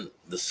again,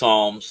 the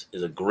Psalms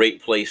is a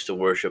great place to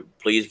worship.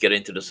 Please get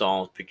into the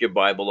Psalms. Pick your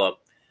Bible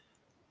up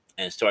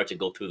and start to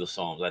go through the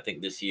Psalms. I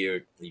think this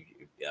year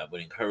I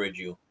would encourage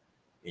you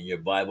in your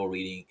Bible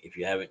reading. If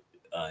you haven't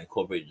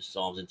incorporated the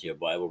Psalms into your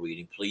Bible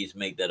reading, please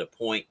make that a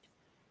point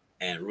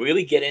and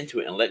really get into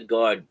it and let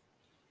God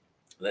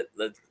let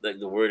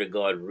the Word of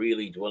God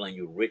really dwell in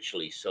you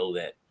richly, so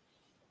that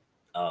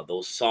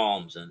those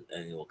psalms and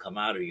it will come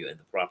out of you at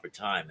the proper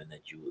time, and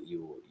that you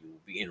will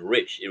be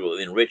enriched. It will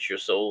enrich your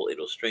soul.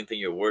 It'll strengthen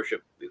your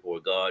worship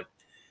before God,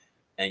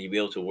 and you'll be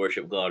able to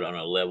worship God on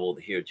a level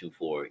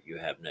heretofore you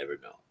have never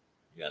known.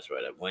 That's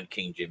right. I went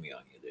King Jimmy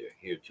on you there.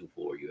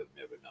 Heretofore you have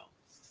never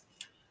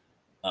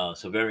known.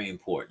 So very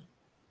important.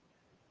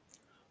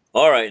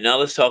 All right, now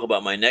let's talk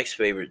about my next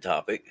favorite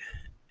topic: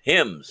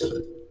 hymns,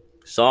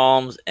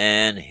 psalms,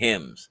 and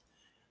hymns.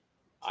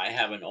 I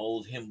have an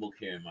old hymn book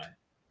here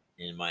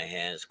in my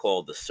hands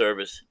called the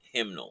Service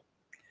Hymnal.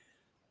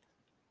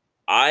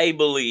 I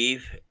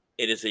believe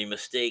it is a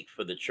mistake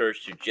for the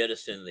church to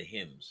jettison the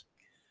hymns.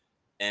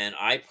 And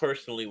I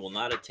personally will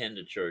not attend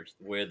a church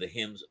where the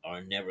hymns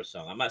are never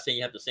sung. I'm not saying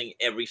you have to sing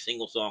every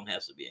single song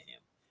has to be a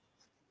hymn.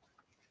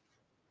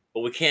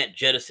 But we can't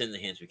jettison the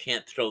hymns. We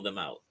can't throw them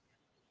out.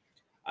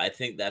 I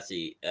think that's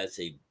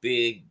a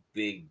big,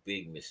 big,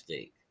 big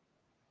mistake.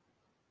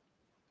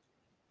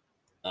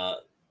 Uh,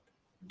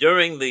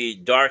 During the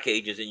Dark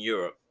Ages in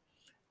Europe,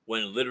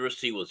 when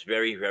literacy was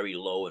very, very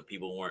low and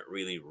people weren't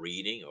really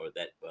reading or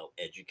that well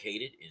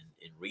educated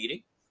in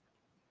reading,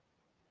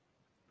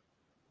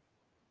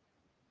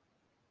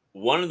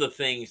 one of the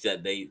things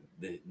that the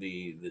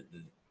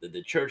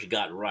church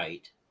got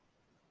right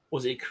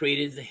was it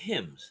created the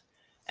hymns,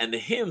 and the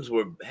hymns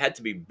had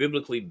to be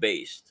biblically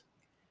based,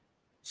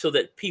 so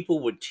that people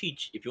would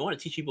teach. If you want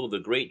to teach people the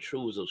great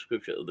truths of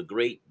Scripture, of the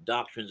great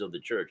doctrines of the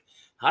church,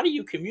 how do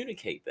you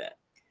communicate that?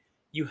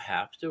 You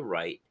have to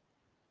write.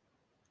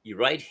 You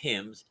write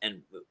hymns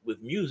and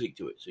with music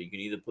to it. So you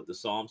can either put the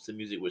Psalms to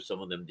music, which some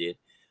of them did,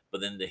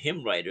 but then the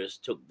hymn writers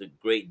took the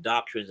great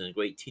doctrines and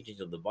great teachings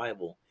of the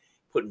Bible,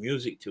 put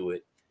music to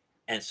it.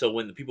 And so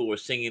when the people were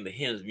singing the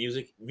hymns,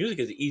 music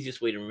is the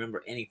easiest way to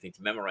remember anything,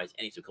 to memorize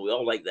anything. Because we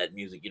all like that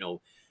music.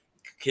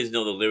 Kids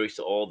know the lyrics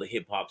to all the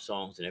hip hop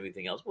songs and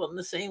everything else. Well, in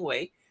the same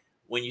way,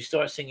 when you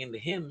start singing the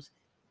hymns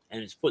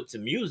and it's put to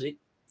music,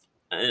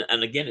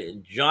 and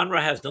again, genre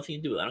has nothing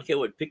to do with it. I don't care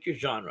what, pick your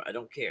genre. I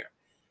don't care.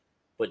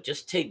 But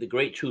just take the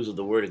great truths of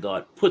the Word of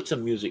God, put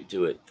some music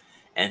to it,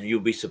 and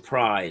you'll be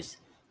surprised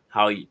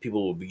how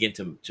people will begin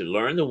to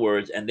learn the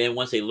words. And then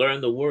once they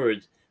learn the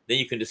words, then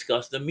you can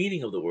discuss the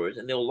meaning of the words,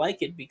 and they'll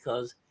like it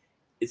because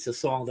it's a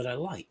song that I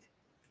like,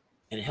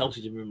 and it helps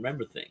you to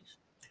remember things.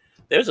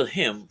 There's a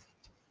hymn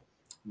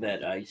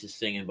that I used to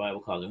sing in Bible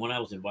college. And when I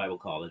was in Bible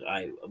college,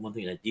 one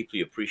thing I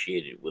deeply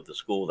appreciated with the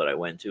school that I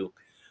went to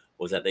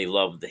was that they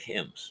loved the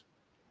hymns,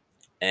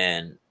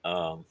 and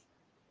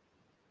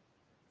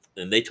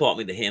they taught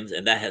me the hymns,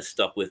 and that has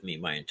stuck with me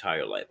my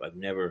entire life. I've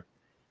never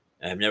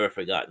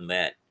forgotten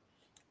that.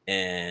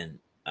 And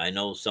I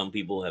know some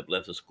people have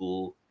left the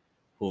school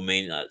who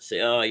may not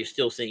say, "Oh, you're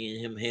still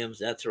singing hymns."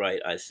 That's right,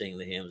 I sing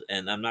the hymns,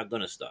 and I'm not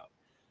going to stop.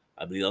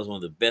 I believe that was one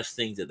of the best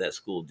things that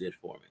school did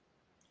for me,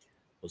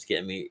 was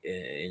getting me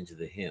into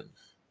the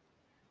hymns,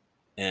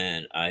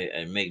 and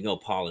I make no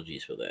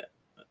apologies for that.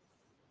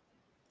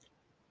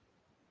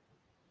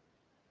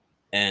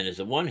 And there's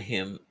a one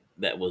hymn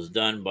that was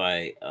done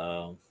by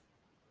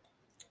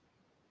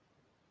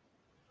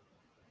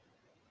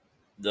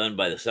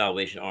the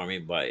Salvation Army.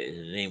 By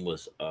his name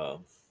was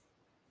how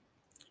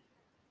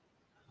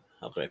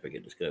could I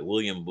forget this guy?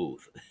 William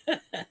Booth.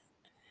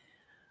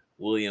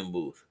 William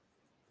Booth.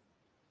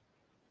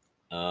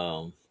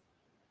 Um,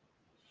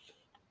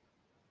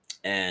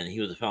 and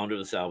he was the founder of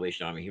the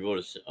Salvation Army. He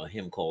wrote a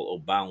hymn called "O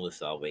Boundless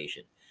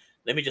Salvation."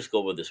 Let me just go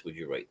over this with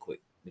you right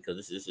quick, because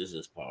this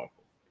is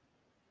powerful.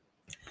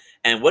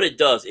 And what it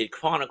does, it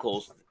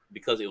chronicles,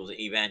 because it was an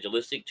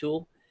evangelistic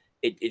tool,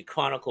 it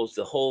chronicles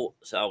the whole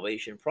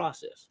salvation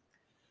process.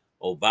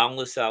 O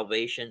boundless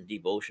salvation,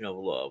 devotion of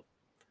love.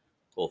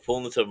 O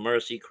fullness of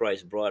mercy,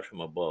 Christ brought from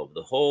above.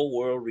 The whole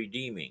world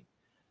redeeming,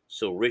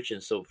 so rich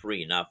and so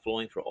free, now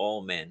flowing for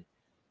all men,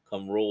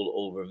 come roll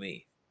over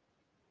me.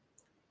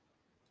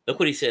 Look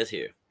what he says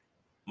here.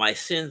 My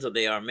sins,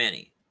 they are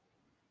many.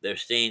 Their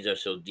stains are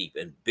so deep,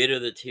 and bitter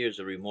the tears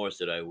of remorse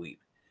that I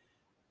weep.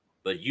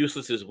 But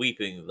useless is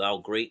weeping, thou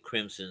great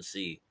crimson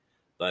sea.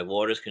 Thy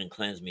waters can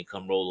cleanse me,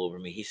 come roll over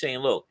me. He's saying,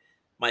 look,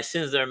 my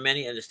sins are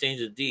many and the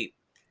stains are deep,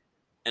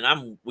 and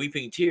I'm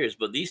weeping tears,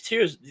 but these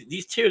tears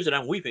that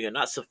I'm weeping are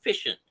not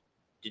sufficient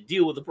to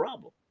deal with the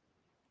problem.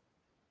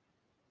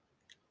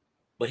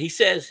 But he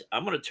says,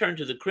 I'm going to turn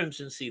to the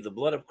crimson sea, the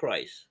blood of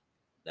Christ.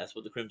 That's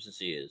what the crimson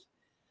sea is.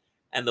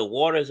 And the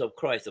waters of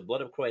Christ, the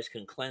blood of Christ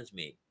can cleanse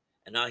me.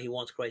 And now he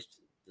wants Christ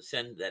to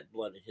send that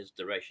blood in his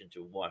direction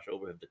to wash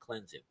over him, to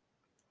cleanse him.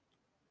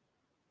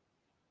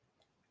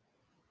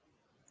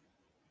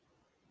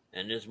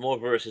 And there's more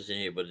verses in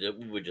here, but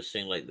we would just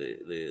sing like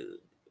the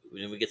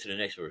when we get to the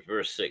next verse,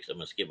 verse 6. I'm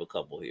gonna skip a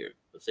couple here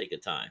for the sake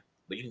of time,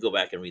 but you can go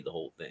back and read the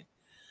whole thing.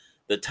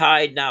 The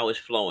tide now is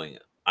flowing.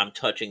 I'm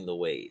touching the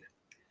wave.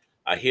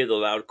 I hear the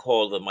loud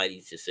call of the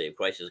mighty to save.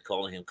 Christ is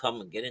calling him,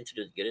 come and get into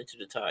the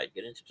tide,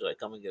 get into the tide,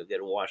 come and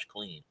get washed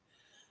clean.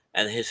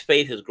 And his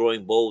faith is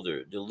growing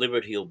bolder.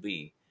 Delivered he'll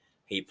be.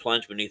 He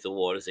plunged beneath the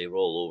waters, they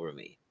roll over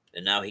me.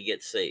 And now he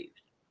gets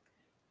saved.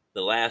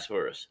 The last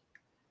verse,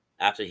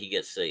 after he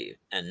gets saved.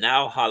 And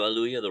now,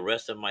 hallelujah, the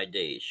rest of my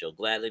days shall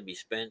gladly be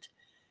spent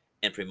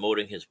in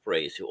promoting his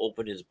praise, who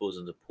opened his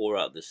bosom to pour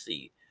out the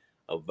sea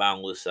of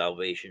boundless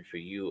salvation for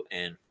you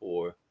and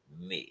for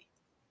me.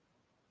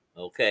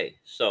 Okay,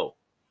 so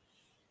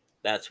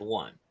that's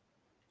one.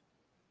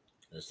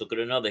 Let's look at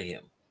another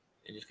hymn.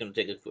 I'm just going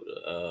to take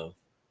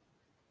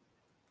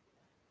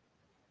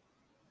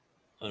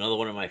another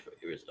one of my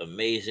favorites,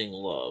 Amazing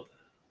Love.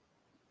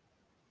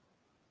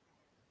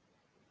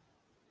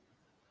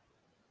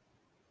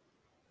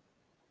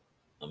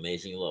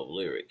 Amazing Love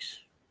lyrics,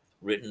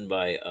 written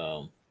by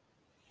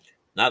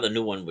not the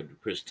new one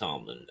with Chris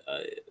Tomlin,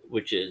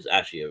 which is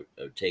actually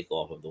a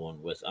takeoff of the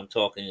one West. I'm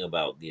talking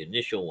about the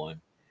initial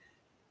one,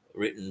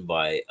 written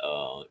by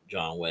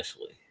John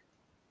Wesley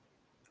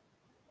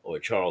or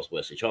Charles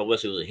Wesley. Charles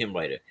Wesley was a hymn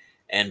writer,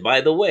 and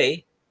by the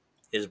way,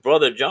 his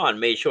brother John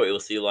made sure it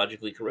was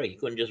theologically correct. He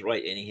couldn't just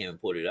write any hymn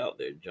and put it out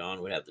there.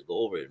 John would have to go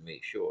over it and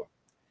make sure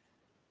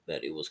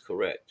that it was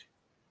correct.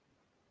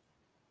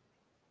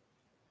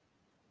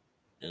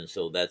 And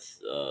so that's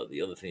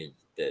the other thing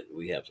that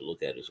we have to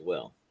look at as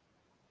well.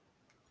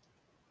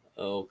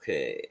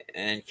 Okay,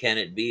 and can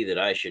it be that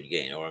I should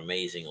gain, or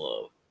Amazing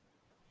Love?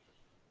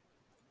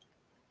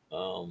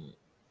 Um,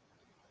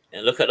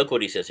 and look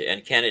what he says here.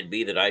 And can it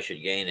be that I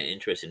should gain an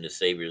interest in the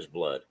Savior's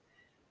blood?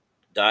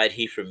 Died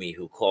he for me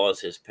who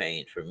caused his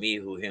pain, for me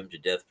who him to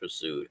death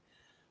pursued.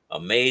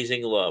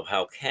 Amazing love,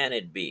 how can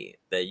it be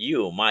that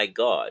you, my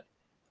God,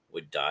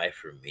 would die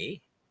for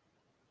me?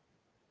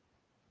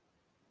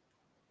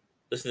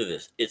 Listen to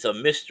this. It's a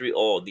mystery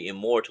all. The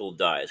immortal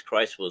dies.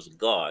 Christ was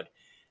God,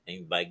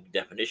 and by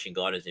definition,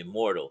 God is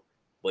immortal,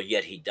 but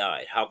yet he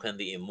died. How can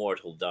the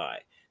immortal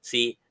die?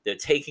 See, they're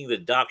taking the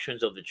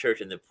doctrines of the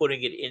church and they're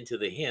putting it into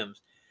the hymns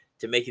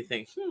to make you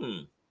think,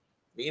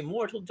 the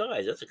immortal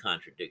dies. That's a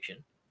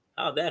contradiction.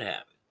 How'd that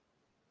happen?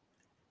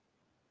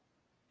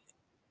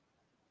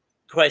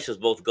 Christ is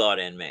both God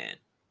and man.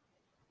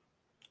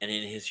 And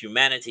in his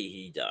humanity,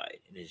 he died.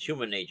 In his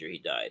human nature, he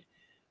died.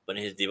 But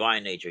in his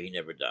divine nature, he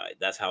never died.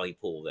 That's how he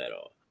pulled that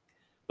off.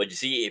 But you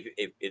see,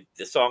 if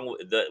the song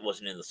that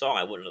wasn't in the song,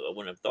 I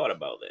wouldn't have thought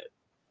about that.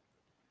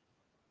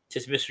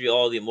 "'Tis mystery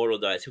all the immortal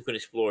dies. Who can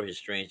explore his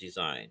strange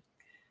design?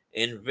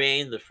 In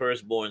vain the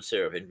firstborn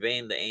seraph, in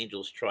vain the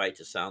angels try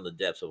to sound the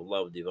depths of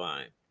love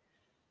divine.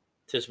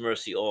 'Tis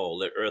mercy all,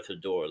 let earth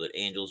adore, let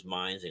angels'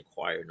 minds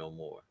inquire no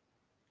more.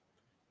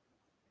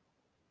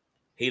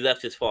 He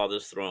left his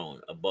Father's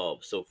throne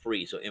above, so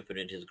free, so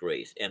infinite his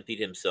grace, emptied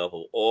himself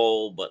of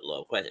all but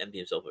love. Christ emptied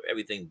himself of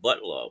everything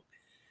but love,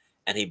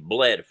 and he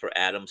bled for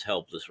Adam's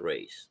helpless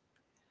race.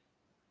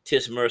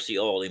 'Tis mercy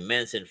all,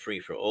 immense and free,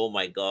 for oh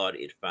my God,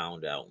 it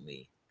found out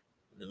me."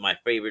 And my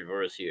favorite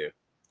verse here.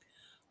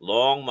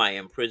 "Long my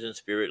imprisoned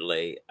spirit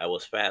lay, I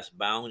was fast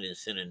bound in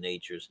sin and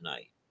nature's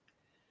night.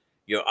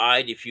 Your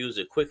eye diffused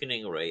a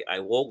quickening ray, I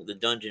woke, the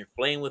dungeon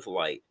flame with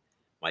light.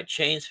 My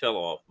chains fell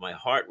off, my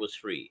heart was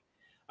free.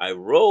 I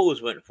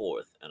rose, went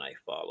forth, and I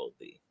followed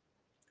thee.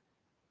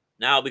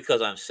 Now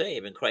because I'm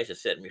saved and Christ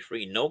has set me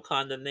free, no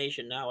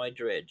condemnation now I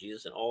dread.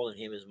 Jesus and all in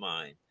him is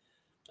mine.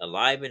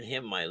 Alive in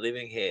him my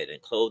living head,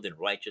 and clothed in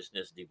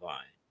righteousness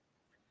divine.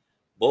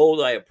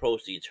 Bold I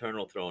approach the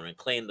eternal throne and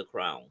claim the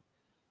crown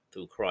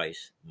through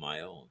Christ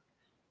my own."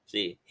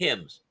 See,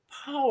 hymns,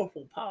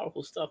 powerful,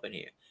 powerful stuff in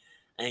here.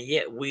 And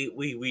yet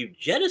we've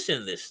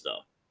jettisoned this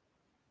stuff.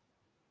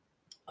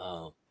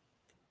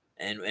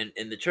 And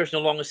the church no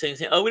longer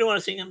sings, "Oh, we don't want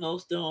to sing them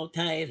those stone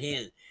tied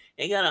hymns.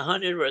 They got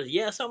 100 verses."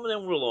 Yeah, some of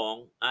them were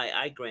long.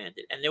 I grant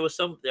it, and there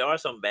are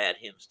some bad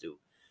hymns too,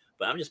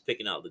 but I'm just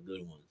picking out the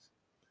good ones.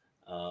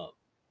 Uh,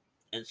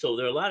 and so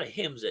there are a lot of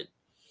hymns that,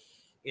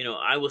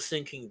 I was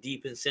sinking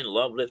deep in sin.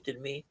 Love lifted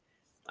me.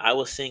 I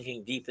was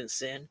sinking deep in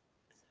sin,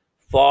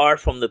 far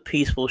from the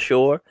peaceful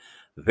shore,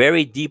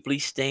 very deeply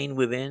stained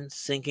within,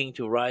 sinking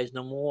to rise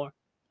no more.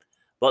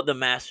 But the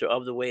master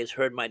of the waves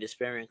heard my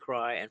despairing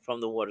cry, and from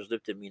the waters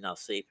lifted me. Now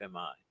safe am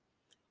I.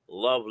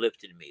 Love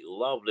lifted me.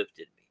 Love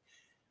lifted me.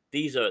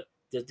 These are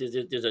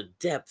there's a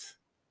depth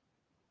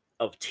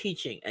of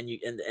teaching, and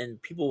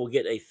people will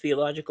get a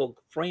theological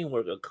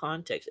framework, a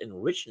context,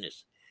 and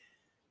richness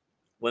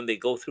when they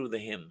go through the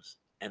hymns,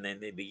 and then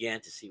they began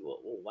to see, well,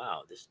 oh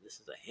wow, this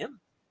is a hymn,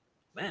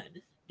 man,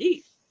 this is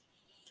deep.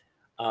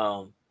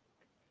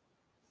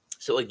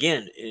 So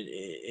again,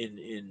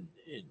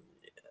 it's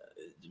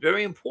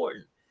very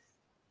important.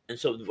 And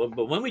so,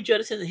 but when we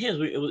jettison the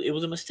hymns, it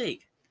was a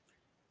mistake.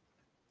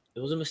 It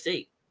was a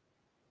mistake.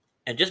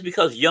 And just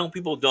because young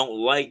people don't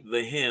like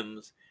the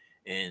hymns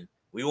and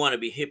we want to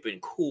be hip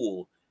and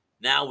cool,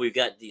 Now we've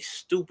got these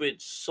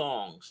stupid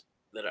songs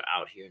that are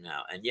out here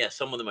now, and yes,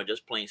 some of them are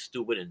just plain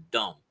stupid and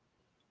dumb.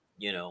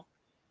 You know,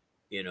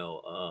 you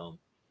know,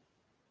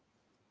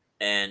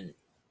 and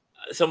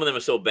some of them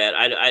are so bad.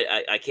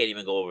 I can't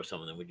even go over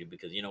some of them with you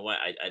because you know what?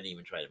 I didn't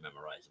even try to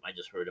memorize them. I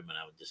just heard them and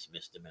I would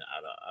dismiss them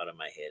out of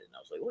my head, and I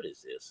was like, what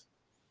is this?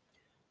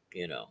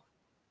 You know,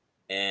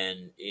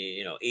 and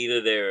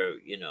either they're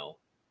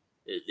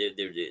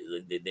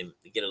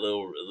they get a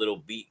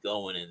little beat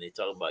going and they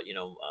talk about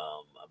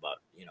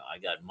I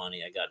got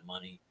money, I got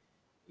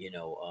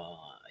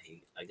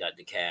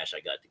the cash, I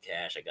got the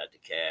cash, I got the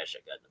cash,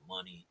 I got the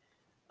money.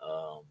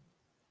 um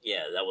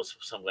yeah, that was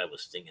some guy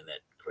was singing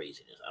that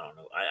craziness. I don't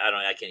know,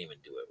 I can't even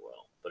do it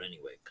well, but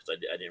anyway, because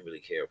I didn't really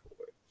care for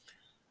it.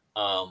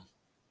 Um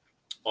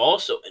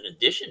also, in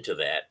addition to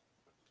that,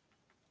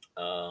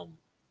 um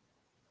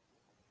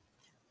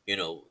you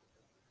know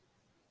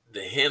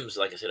the hymns,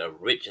 like I said, are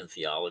rich in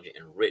theology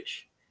and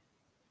rich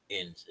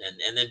and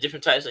then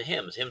different types of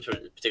hymns for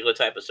a particular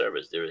type of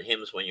service. There are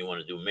hymns when you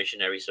want to do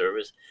missionary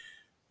service.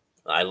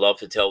 I love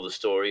to tell the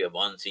story of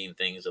unseen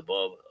things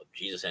above, of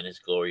Jesus and his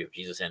glory, of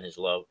Jesus and his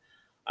love.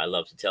 I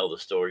love to tell the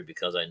story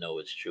because I know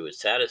it's true. It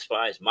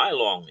satisfies my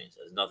longings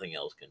as nothing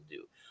else can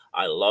do.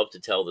 I love to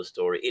tell the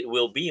story. It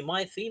will be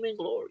my theme and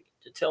glory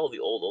to tell the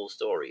old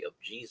story of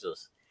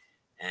Jesus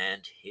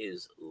and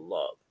his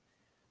love.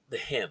 The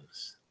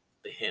hymns,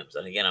 the hymns.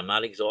 And again, I'm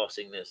not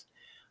exhausting this.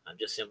 I'm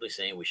just simply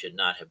saying we should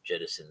not have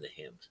jettisoned the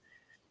hymns.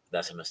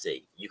 That's a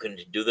mistake. You can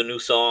do the new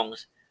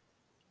songs,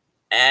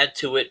 add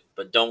to it,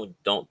 but don't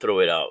throw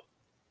it out.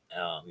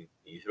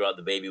 You throw out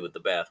the baby with the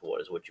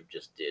bathwater is what you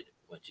just did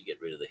once you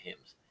get rid of the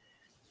hymns.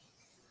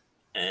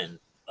 And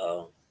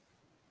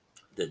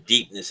the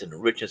deepness and the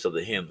richness of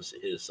the hymns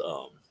is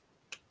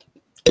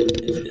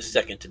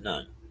second to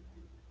none.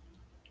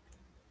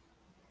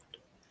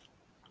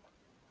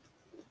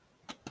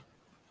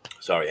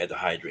 Sorry, I had to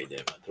hydrate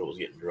there. My throat was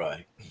getting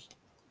dry.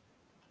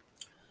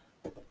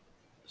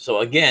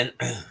 So again,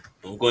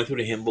 I'm going through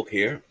the hymn book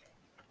here.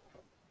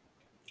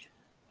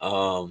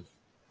 Um,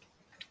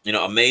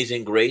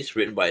 Amazing Grace,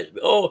 written by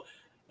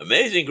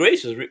Amazing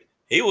Grace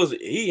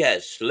he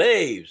had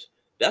slaves.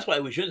 That's why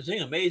we shouldn't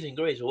sing Amazing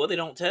Grace. Well, what they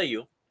don't tell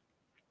you,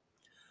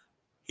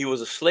 he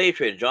was a slave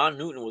trader. John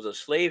Newton was a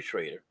slave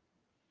trader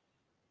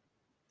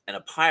and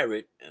a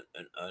pirate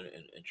and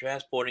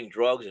transporting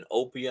drugs and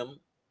opium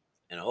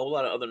and a whole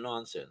lot of other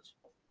nonsense.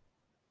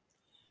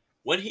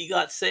 When he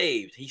got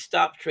saved, he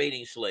stopped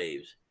trading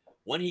slaves.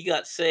 When he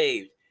got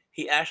saved,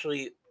 he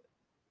actually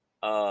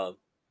uh,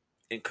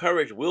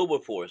 encouraged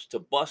Wilberforce to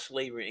bust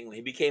slavery in England.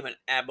 He became an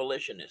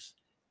abolitionist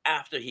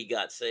after he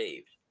got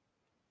saved.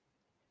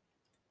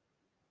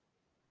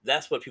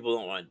 That's what people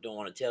don't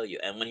want to tell you.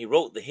 And when he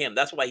wrote the hymn,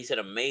 that's why he said,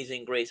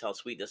 "Amazing grace, how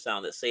sweet the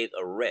sound that saved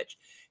a wretch."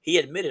 He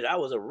admitted, I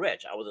was a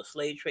wretch. I was a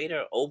slave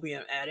trader,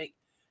 opium addict,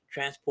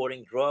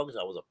 transporting drugs.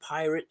 I was a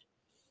pirate.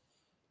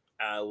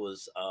 I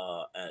was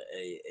I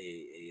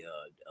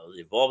was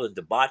involved in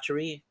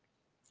debauchery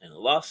and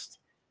lust.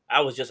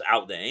 I was just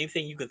out there.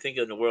 Anything you can think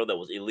of in the world that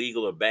was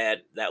illegal or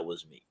bad, that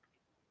was me.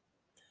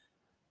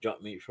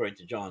 Me referring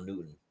to John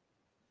Newton.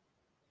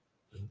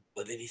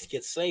 But then he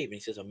gets saved and he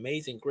says,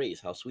 "Amazing grace,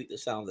 how sweet the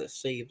sound that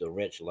saved a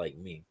wretch like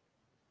me."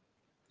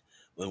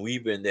 When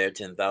we've been there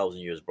 10,000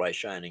 years, bright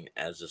shining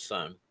as the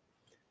sun,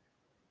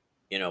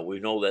 we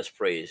know less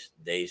praise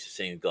days to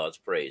sing God's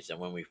praise than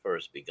when we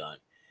first begun.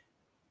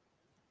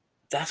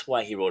 That's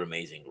why he wrote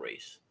Amazing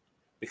Grace.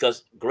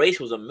 Because grace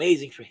was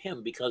amazing for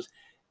him, because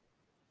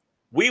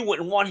we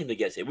wouldn't want him to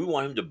get saved. We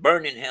want him to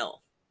burn in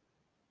hell.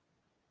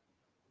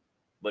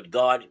 But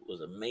God was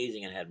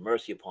amazing and had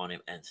mercy upon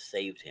him and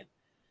saved him.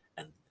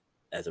 And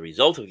as a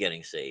result of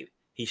getting saved,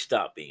 he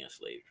stopped being a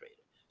slave trader.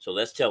 So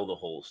let's tell the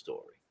whole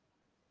story.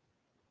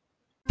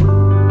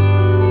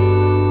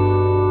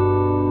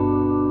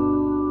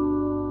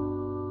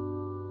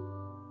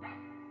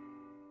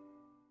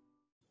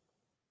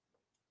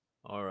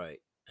 All right.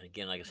 And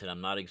again, like I said,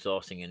 I'm not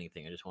exhausting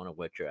anything. I just want to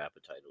whet your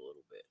appetite a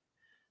little bit.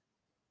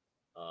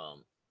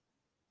 Um,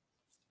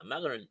 I'm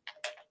not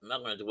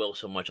gonna dwell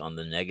so much on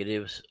the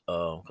negatives,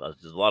 because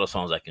there's a lot of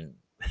songs I can.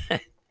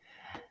 If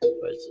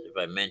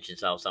I mention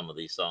how some of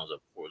these songs are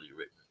poorly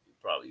written,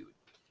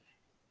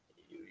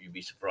 you'd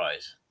be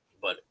surprised.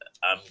 But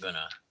I'm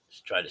gonna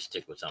try to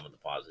stick with some of the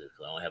positives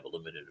because I only have a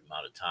limited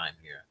amount of time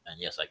here. And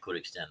yes, I could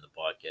extend the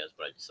podcast,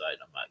 but I decided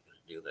I'm not going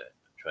to do that.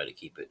 Try to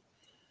keep it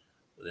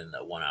within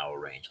that 1 hour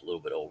range, a little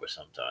bit over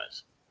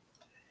sometimes.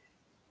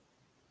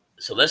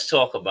 So let's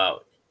talk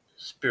about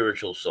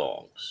spiritual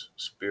songs,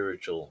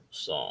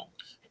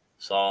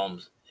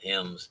 psalms,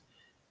 hymns,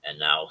 and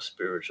now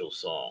spiritual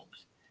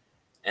songs.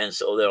 And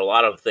so there are a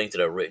lot of things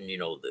that are written.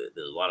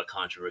 There's a lot of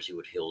controversy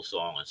with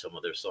Hillsong and some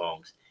of their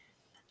songs.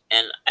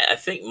 And I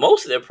think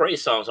most of their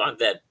praise songs aren't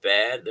that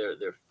bad.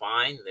 They're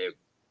fine.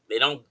 They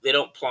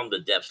don't plumb the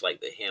depths like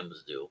the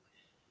hymns do.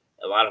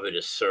 A lot of it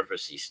is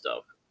surfacey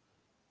stuff,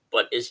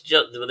 but there's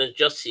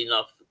just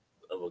enough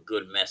of a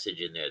good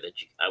message in there that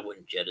I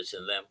wouldn't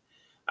jettison them.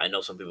 I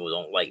know some people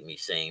don't like me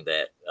saying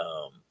that.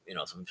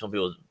 Some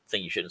people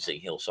think you shouldn't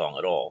sing Hillsong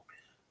at all,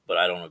 but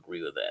I don't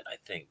agree with that. I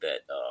think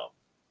that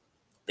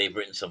they've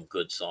written some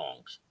good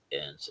songs,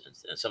 and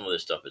some of their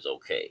stuff is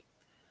okay.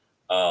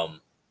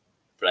 Um,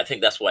 but I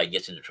think that's why it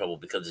gets into trouble,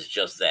 because it's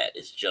just that,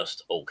 it's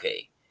just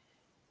okay.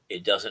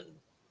 It doesn't.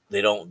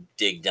 They don't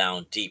dig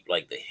down deep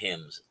like the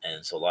hymns,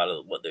 and so a lot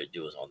of what they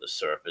do is on the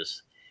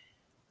surface.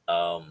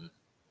 Um,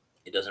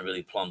 it doesn't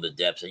really plumb the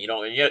depths, and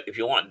if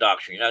you want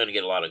doctrine, you're not going to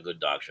get a lot of good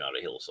doctrine out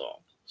of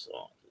Hillsong. So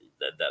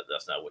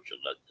that's not what you're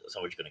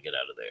going to get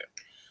out of there.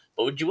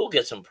 But you will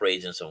get some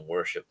praise and some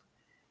worship.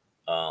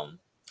 Um,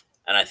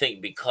 and I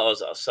think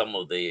because of some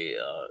of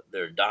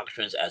their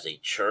doctrines as a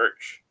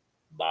church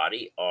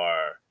body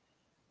are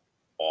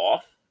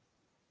off,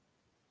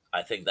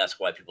 I think that's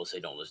why people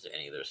say don't listen to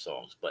any of their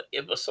songs. But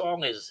if a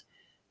song is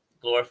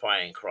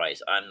glorifying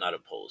Christ, I'm not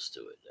opposed to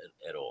it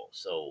at all.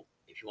 So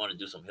if you want to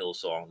do some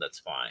Hillsong, that's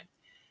fine.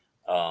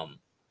 Um,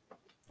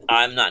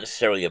 I'm not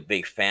necessarily a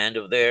big fan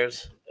of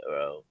theirs.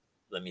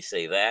 Let me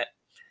say that.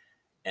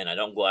 And I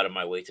don't go out of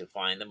my way to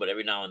find them, but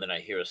every now and then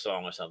I hear a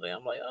song or something.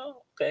 I'm like,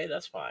 oh, okay,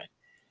 that's fine.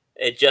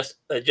 It just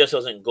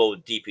doesn't go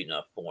deep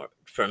enough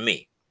for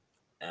me.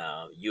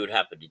 You would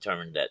have to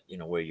determine that,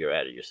 where you're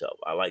at it yourself.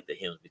 I like the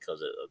hymns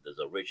because there's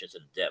a richness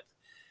and depth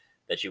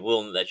that you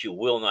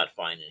will not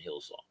find in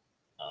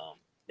Hillsong.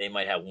 They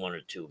might have one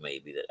or two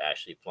maybe that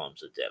actually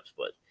plumbs the depths,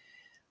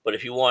 but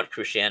if you want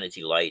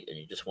Christianity light and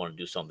you just want to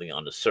do something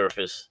on the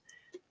surface,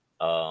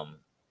 I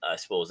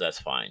suppose that's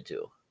fine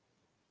too.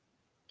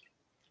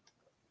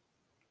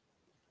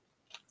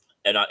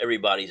 And not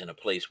everybody's in a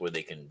place where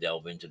they can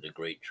delve into the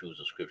great truths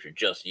of Scripture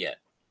just yet.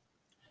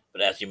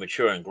 But as you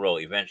mature and grow,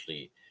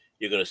 eventually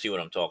you're going to see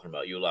what I'm talking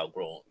about. You'll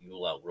outgrow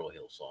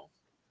Hillsong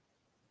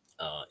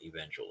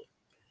eventually,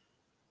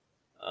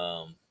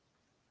 um,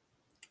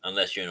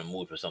 unless you're in a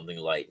mood for something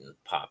light and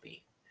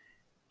poppy.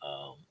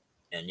 Um,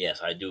 and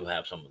yes, I do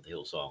have some of the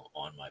Hillsong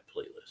on my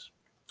playlist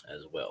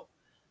as well,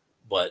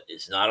 but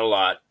it's not a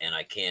lot, and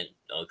I can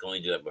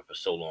only do that for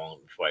so long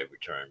before I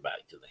return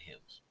back to the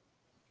hymns.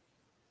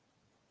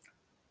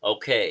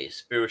 Okay,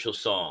 spiritual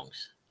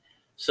songs.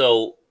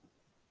 So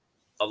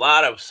a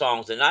lot of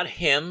songs, they're not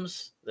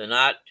hymns, they're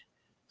not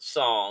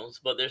songs,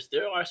 but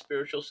there are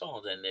spiritual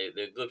songs, and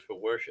they're good for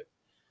worship.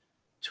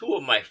 Two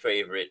of my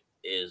favorite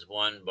is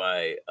one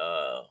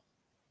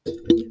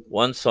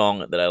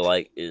song that I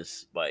like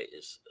is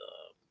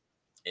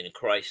In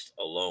Christ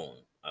Alone.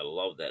 I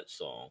love that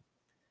song.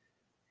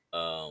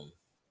 Um,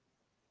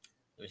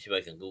 Let me see if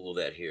I can Google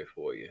that here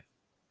for you,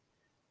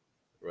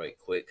 right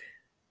quick.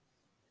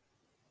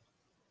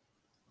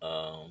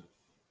 Um,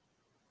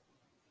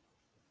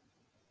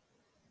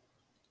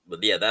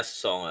 but yeah, that's the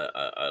song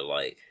I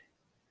like.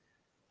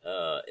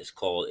 It's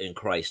called In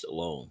Christ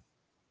Alone,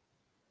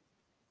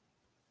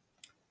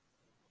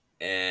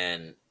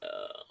 and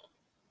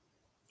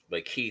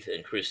by Keith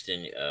and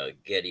Kristen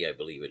Getty, I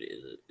believe it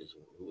is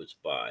who it's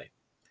by.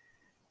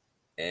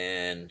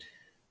 And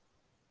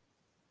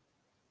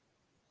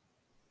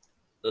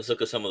let's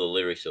look at some of the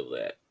lyrics of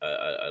that.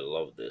 I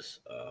love this.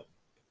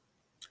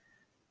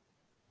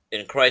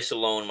 In Christ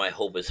alone, my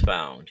hope is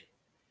found.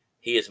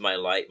 He is my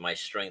light, my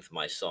strength,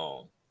 my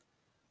song.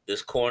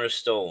 This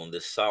cornerstone,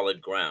 this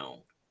solid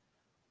ground,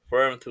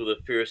 firm through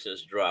the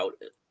fiercest drought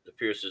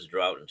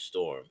and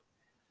storm.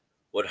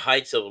 What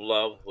heights of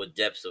love, what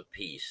depths of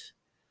peace,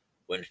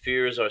 when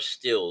fears are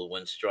stilled,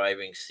 when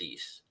striving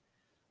cease.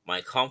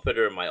 My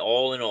comforter, my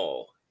all in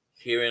all,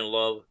 here in the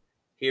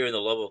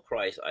love of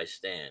Christ I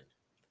stand.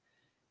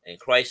 And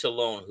Christ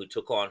alone who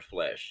took on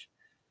flesh.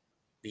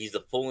 He's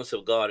the fullness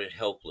of God in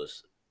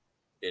helpless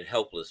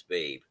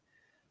babe.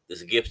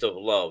 This gift of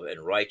love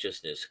and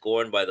righteousness,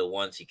 scorned by the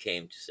ones he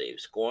came to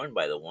save. Scorned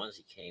by the ones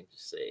he came to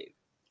save.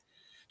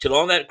 Till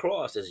on that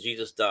cross, as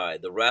Jesus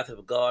died, the wrath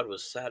of God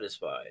was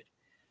satisfied.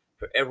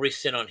 For every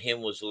sin on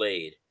him was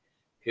laid.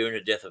 Here in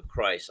the death of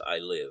Christ I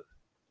live.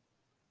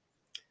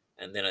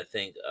 And then I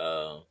think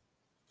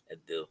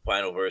the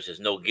final verse is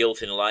no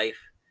guilt in life,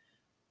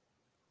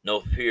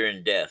 no fear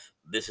in death.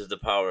 This is the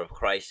power of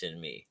Christ in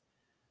me.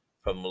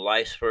 From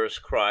life's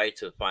first cry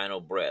to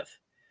final breath,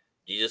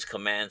 Jesus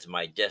commands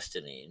my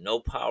destiny. No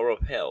power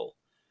of hell,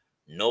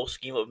 no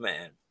scheme of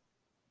man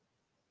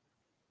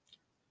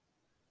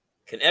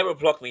can ever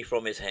pluck me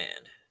from his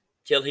hand.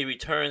 Till he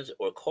returns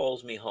or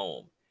calls me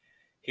home.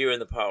 Here in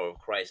the power of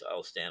Christ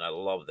I'll stand. I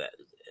love that.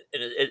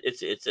 And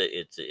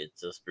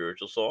it's a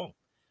spiritual song,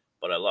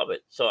 but I love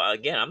it. So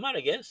again, I'm not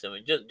against him.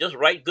 Just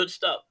write good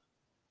stuff.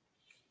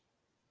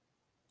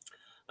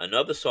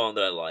 Another song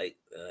that I like,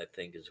 that I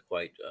think is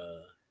quite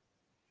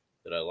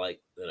that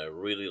I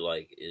really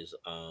like is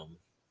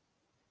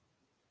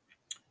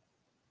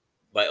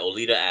by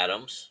Oleta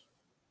Adams.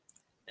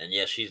 And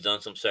yes, she's done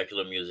some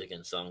secular music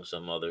and sung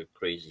some other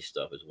crazy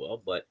stuff as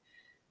well. But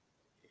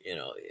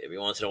every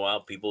once in a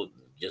while, people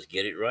just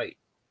get it right.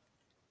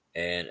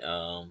 And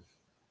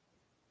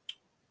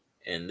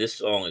this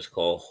song is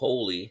called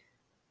 "Holy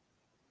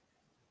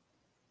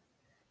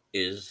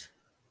Is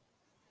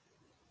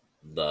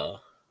the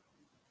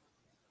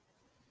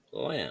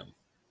Lamb."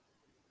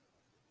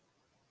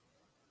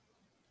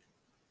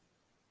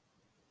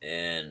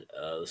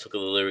 Let's look at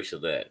the lyrics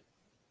of that.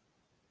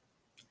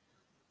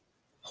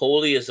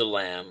 Holy is the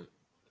Lamb.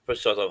 First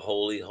starts off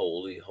holy,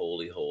 holy,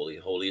 holy, holy.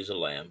 Holy is the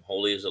Lamb.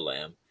 Holy is the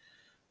Lamb.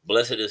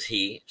 Blessed is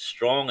he,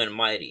 strong and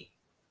mighty.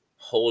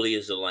 Holy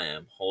is the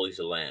Lamb. Holy is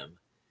the Lamb.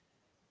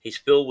 He's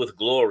filled with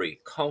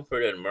glory,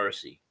 comfort, and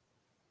mercy.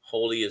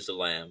 Holy is the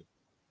Lamb.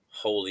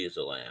 Holy is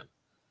the Lamb.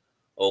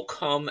 Oh,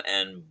 come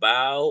and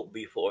bow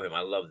before him.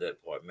 I love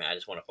that part, man. I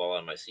just want to fall out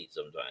of my seat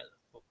sometimes.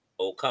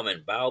 Oh, come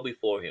and bow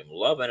before him.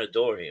 Love and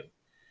adore him.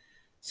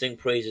 Sing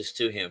praises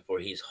to him, for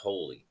he's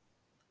holy.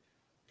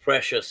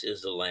 Precious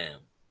is the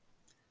Lamb.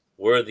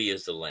 Worthy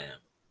is the Lamb.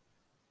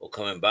 Oh,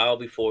 come and bow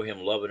before him.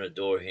 Love and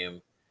adore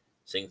him.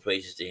 Sing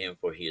praises to him,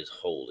 for he is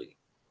holy.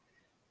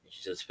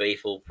 She says,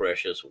 faithful,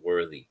 precious,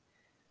 worthy.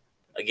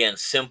 Again,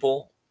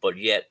 simple, but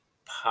yet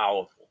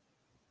powerful.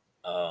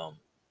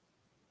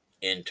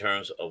 In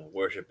terms of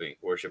worship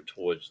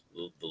towards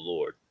the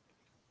Lord.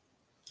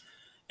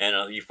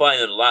 And you find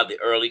that a lot of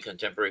the early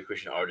contemporary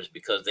Christian artists,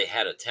 because they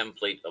had a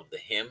template of the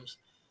hymns,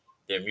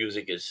 their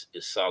music is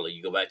solid.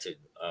 You go back to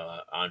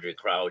Andre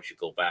Crouch, you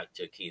go back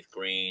to Keith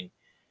Green,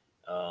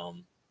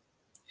 and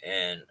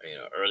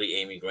early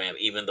Amy Graham.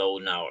 Even though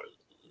now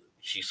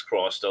she's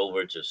crossed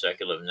over to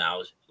secular,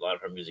 now a lot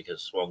of her music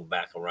has swung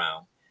back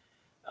around.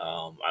 I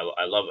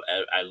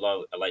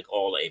like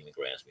all of Amy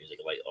Graham's music.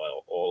 I like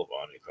all of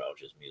Andre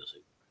Crouch's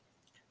music.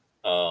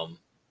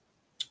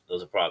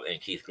 Those are probably,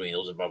 and Keith Green,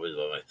 those are probably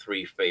my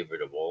three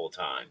favorite of all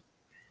time.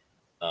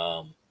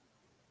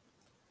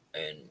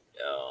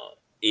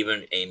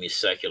 Even Amy's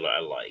secular I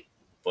like,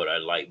 but I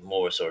like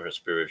more so her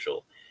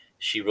spiritual.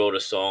 She wrote a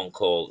song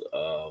called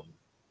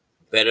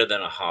Better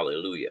Than a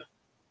Hallelujah.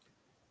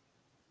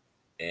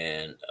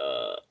 And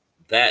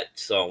that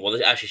song, well,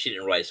 actually she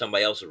didn't write it.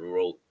 Somebody else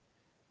wrote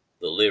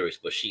the lyrics,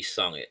 but she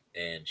sung it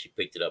and she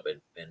picked it up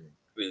and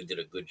really did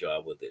a good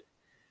job with it.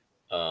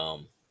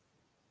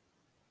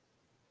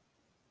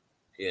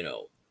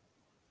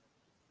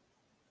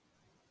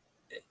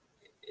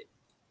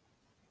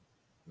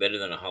 Better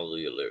Than a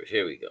Hallelujah lyrics.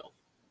 Here we go.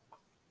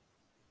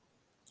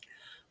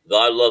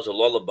 God loves a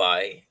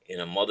lullaby in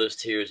a mother's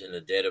tears in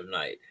the dead of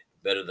night,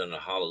 better than a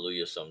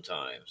hallelujah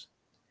sometimes.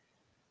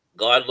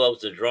 God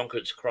loves the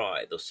drunkard's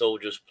cry, the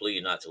soldier's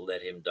plea not to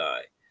let him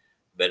die,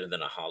 better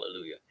than a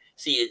hallelujah.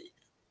 See,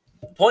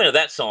 the point of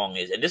that song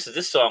is, and this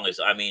song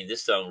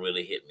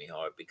really hit me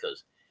hard,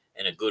 because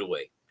in a good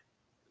way.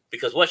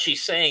 Because what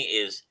she's saying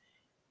is,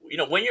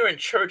 when you're in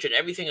church and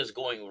everything is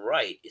going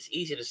right, it's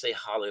easy to say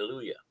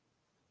hallelujah,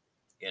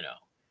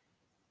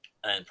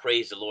 and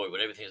praise the Lord when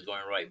everything is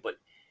going right. But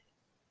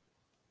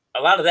a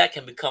lot of that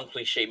can become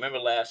cliche. Remember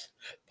last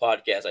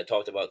podcast I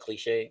talked about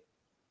cliche?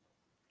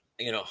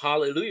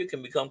 Hallelujah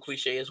can become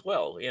cliche as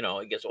well.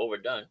 It gets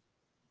overdone.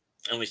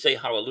 And we say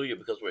hallelujah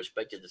because we're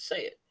expected to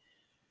say it.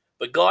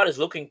 But God is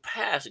looking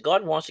past.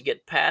 God wants to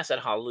get past that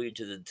hallelujah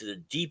to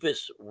the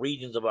deepest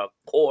regions of our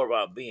core of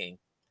our being.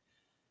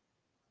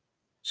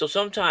 So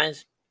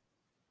sometimes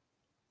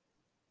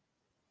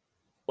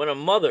when a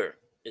mother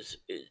is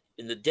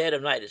in the dead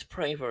of night is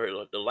praying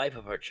for the life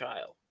of her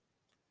child,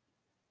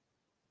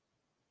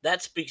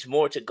 that speaks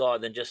more to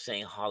God than just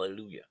saying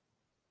hallelujah.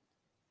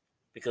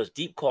 Because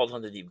deep calls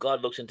unto deep.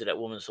 God looks into that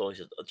woman's soul. He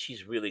says, oh,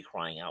 she's really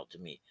crying out to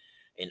me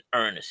in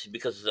earnest.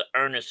 Because it's an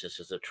earnestness,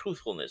 it's a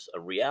truthfulness, a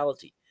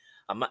reality.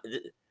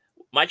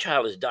 My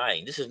child is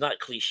dying. This is not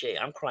cliche.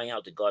 I'm crying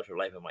out to God for the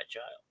life of my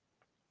child.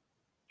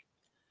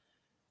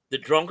 The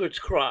drunkard's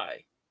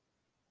cry.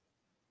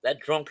 That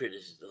drunkard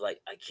is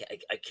like,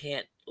 I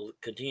can't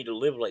continue to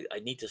live like I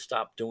need to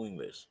stop doing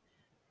this.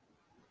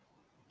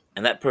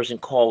 And that person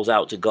calls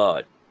out to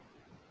God.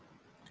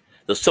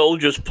 The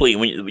soldier's plea.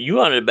 When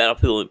you're on the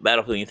battlefield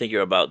and you think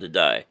you're about to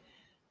die,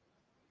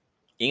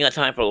 you ain't got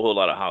time for a whole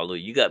lot of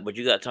hallelujah. You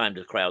got time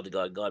to cry out to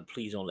God. God,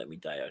 please don't let me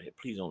die out here.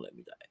 Please don't let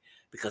me die,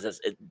 because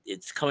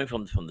it's coming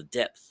from the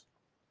depths.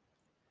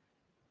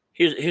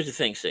 Here's the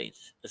thing,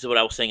 saints. This is what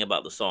I was saying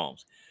about the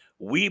Psalms.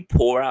 We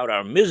pour out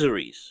our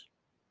miseries.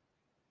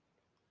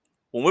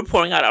 When we're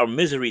pouring out our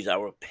miseries,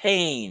 our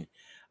pain,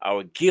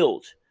 our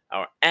guilt,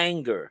 our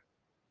anger,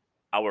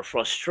 our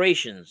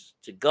frustrations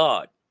to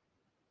God,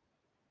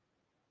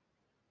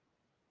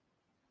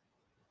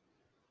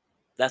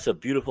 that's a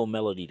beautiful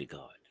melody to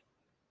God.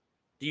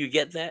 Do you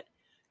get that?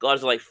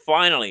 God's like,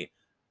 finally,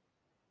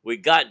 we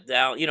got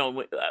down.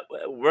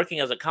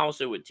 Working as a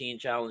counselor with Teen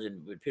Challenge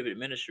and with Pivot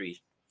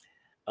Ministries,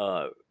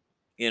 I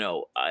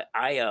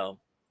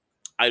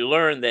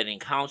learned that in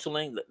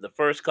counseling, the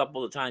first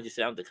couple of times you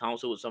sit down to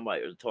counsel with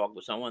somebody or talk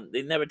with someone,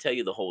 they never tell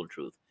you the whole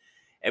truth.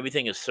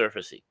 Everything is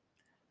surfacey.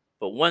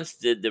 But once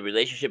the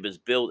relationship is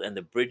built and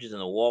the bridges and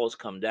the walls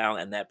come down,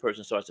 and that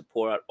person starts to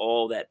pour out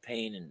all that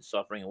pain and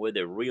suffering and where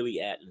they're really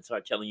at, and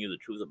start telling you the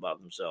truth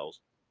about themselves,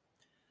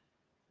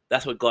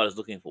 that's what God is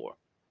looking for.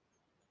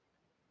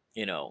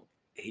 He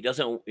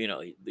doesn't,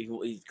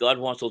 God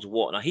wants those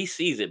walls. Now, he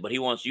sees it, but he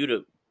wants you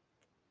to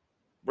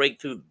break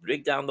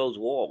down those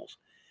walls,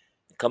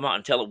 and come out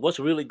and tell him what's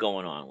really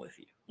going on with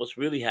you, what's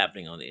really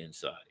happening on the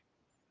inside.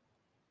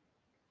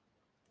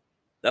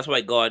 That's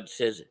why God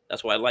says,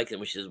 that's why I like it,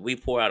 which says we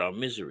pour out our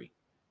misery.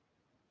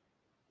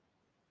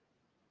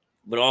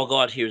 But all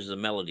God hears is a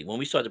melody. When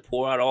we start to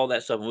pour out all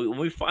that stuff, when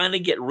we finally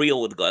get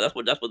real with God, that's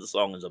what the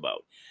song is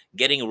about.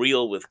 Getting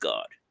real with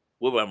God,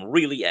 where I'm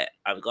really at.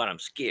 God, I'm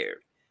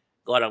scared.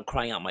 God, I'm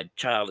crying out. My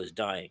child is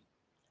dying.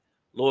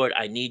 Lord,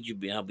 I need you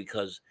now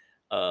because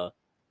uh,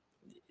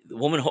 the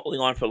woman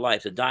holding on for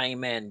life, the dying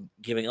man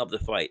giving up the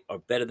fight, are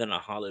better than a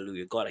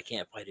hallelujah. God, I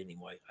can't fight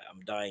anymore.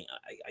 I'm dying.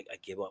 I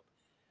give up.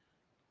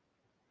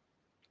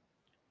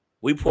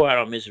 We pour out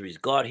our miseries.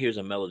 God hears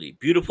a melody.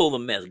 Beautiful the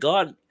mess.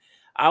 God,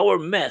 our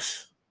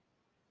mess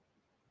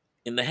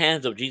in the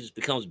hands of Jesus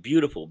becomes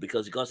beautiful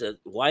because God says,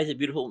 "Why is it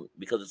beautiful?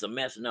 Because it's a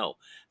mess." No,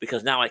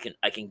 because now I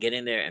can get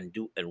in there and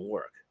do and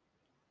work.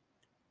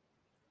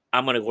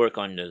 I'm going to work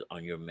on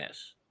your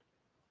mess.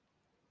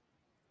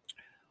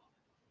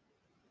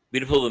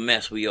 Beautiful the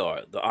mess we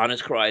are. The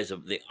honest cries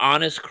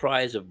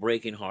of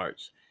breaking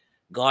hearts.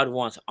 God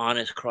wants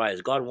honest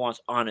cries. God wants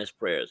honest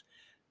prayers.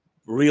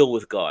 Real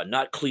with God,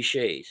 not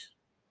cliches.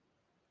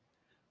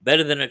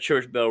 Better than a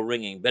church bell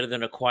ringing. Better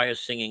than a choir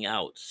singing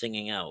out.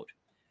 Singing out.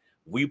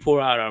 We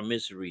pour out our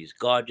miseries.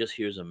 God just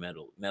hears a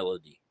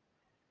melody.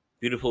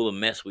 Beautiful the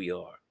mess we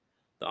are.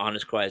 The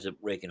honest cries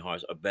of breaking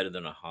hearts are better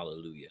than a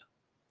hallelujah.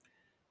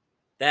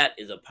 That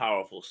is a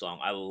powerful song.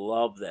 I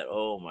love that.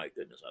 Oh my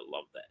goodness, I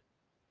love that.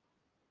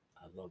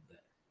 I love that.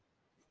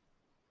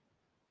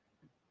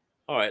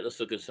 All right, let's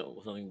look at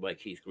something by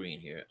Keith Green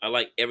here. I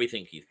like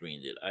everything Keith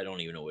Green did. I don't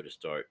even know where to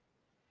start.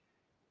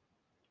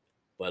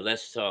 But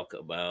let's talk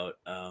about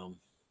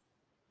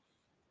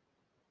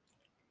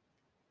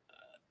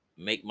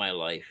Make My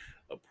Life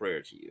a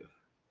Prayer to You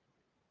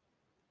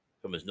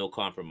from his No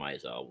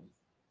Compromise album.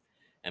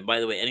 And by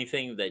the way,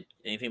 anything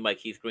by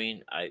Keith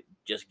Green, I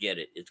just get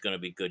it. It's going to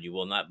be good. You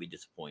will not be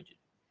disappointed.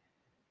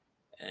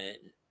 And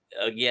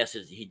yes,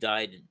 he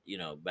died.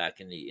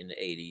 Back in the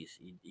 80s.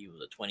 He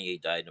was a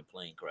 28. Died in a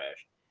plane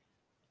crash.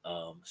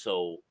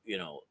 So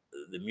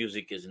the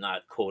music is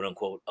not quote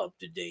unquote up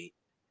to date.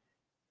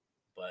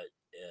 But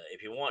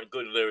if you want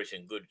good lyrics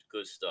and good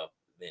stuff,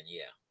 then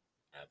yeah,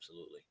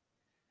 absolutely.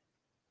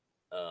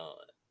 Uh,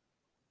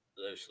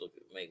 let's look.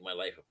 Make My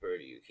Life a Prayer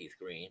to You, Keith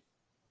Green.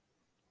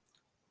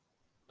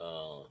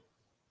 Uh,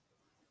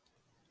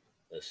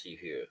 let's see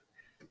here.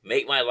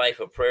 Make my life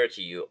a prayer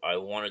to you. I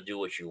want to do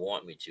what you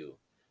want me to.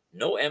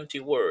 No empty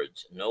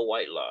words, no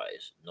white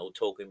lies, no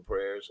token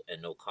prayers,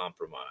 and no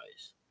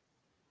compromise.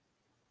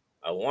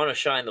 I want to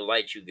shine the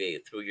light you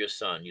gave through your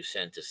son you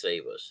sent to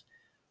save us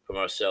from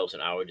ourselves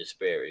and our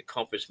despair. It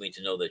comforts me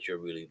to know that you're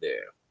really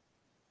there.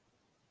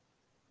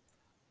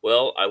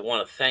 Well, I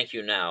want to thank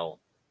you now.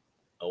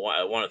 I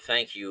want to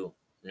thank you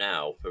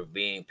now for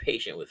being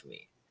patient with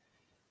me.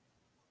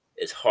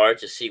 It's hard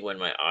to see when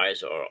my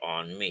eyes are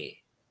on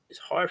me. It's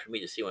hard for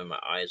me to see when my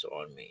eyes are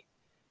on me.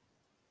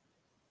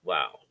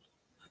 Wow.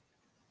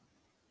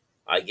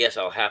 I guess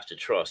I'll have to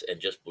trust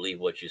and just believe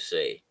what you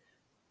say,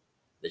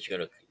 that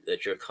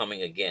you're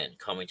coming again,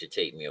 coming to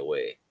take me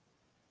away.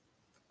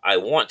 I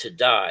want to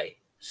die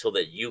so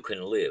that you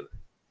can live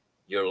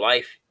your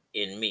life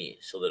in me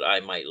so that I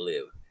might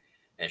live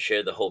and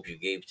share the hope you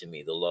gave to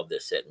me, the love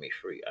that set me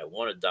free. I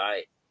want to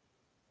die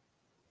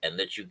and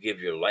let you give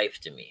your life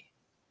to me.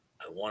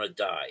 I want to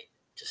die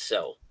to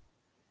self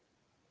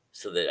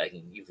so that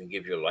you can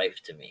give your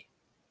life to me.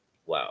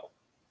 Wow.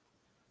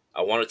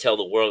 I want to tell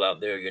the world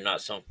out there you're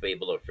not some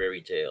fable or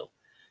fairy tale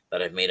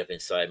that I've made up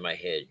inside my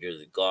head. You're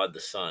the God, the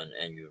Son,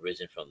 and you've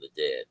risen from the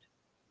dead.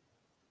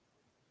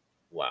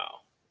 Wow.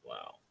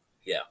 Wow.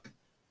 Yeah.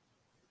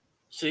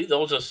 See,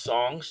 those are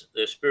songs.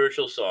 They're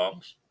spiritual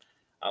songs.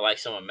 I like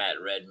some of Matt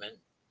Redman.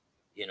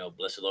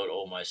 Bless the Lord,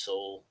 oh my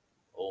soul.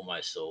 Oh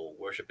my soul.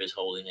 Worship his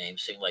holy name.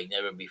 Sing like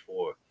never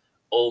before.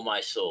 Oh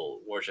my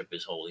soul. Worship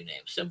his holy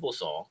name. Simple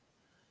song.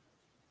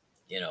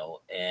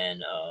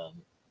 And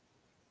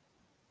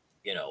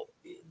you know,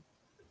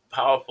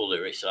 powerful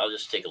lyrics. So I'll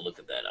just take a look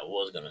at that. I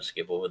was gonna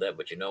skip over that,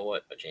 but you know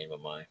what? I changed my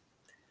mind.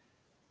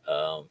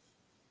 Um,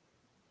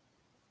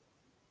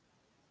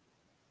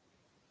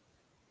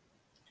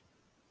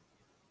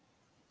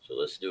 so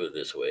let's do it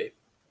this way.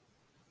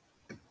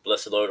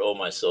 Bless the Lord, oh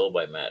my soul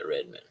by Matt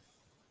Redman.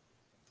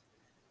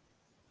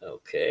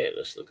 Okay,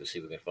 let's look and see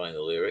if we can find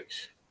the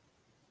lyrics.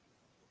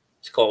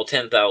 It's called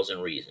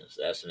 10,000 Reasons.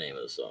 That's the name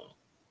of the song.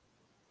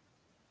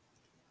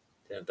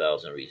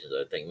 10,000 Reasons.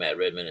 I think Matt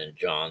Redman and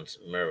John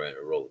Murren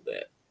wrote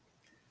that.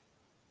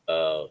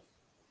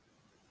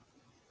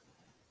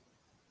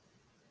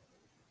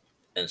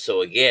 And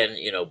so again,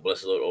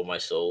 bless the Lord, oh my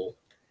soul.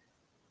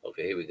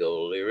 Okay, here we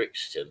go.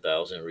 Lyrics,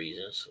 10,000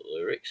 Reasons.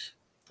 Lyrics.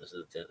 This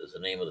is the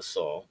name of the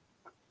song.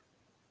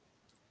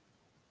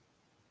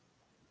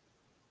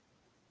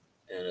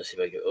 And let's see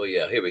if I can. Oh,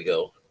 yeah, here we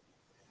go.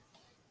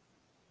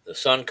 The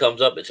sun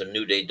comes up. It's a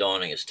new day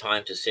dawning. It's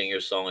time to sing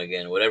your song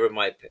again. Whatever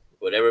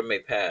may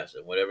pass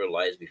and whatever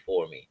lies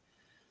before me,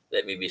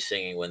 let me be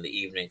singing when the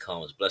evening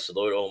comes. Bless the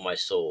Lord, oh my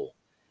soul.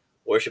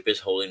 Worship his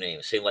holy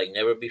name. Sing like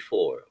never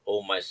before.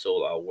 Oh my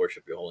soul, I'll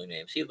worship your holy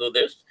name. See, though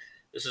this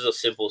is a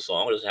simple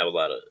song. It doesn't have a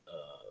lot of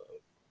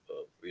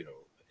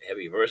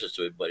heavy verses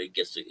to it, but it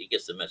gets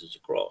the message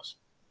across.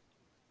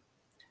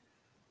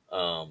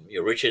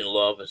 You're rich in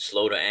love and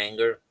slow to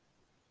anger.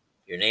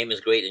 Your name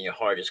is great and your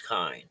heart is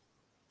kind.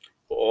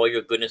 For all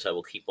your goodness, I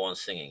will keep on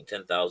singing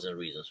 10,000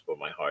 reasons for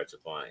my heart to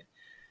find.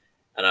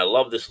 And I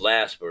love this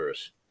last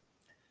verse.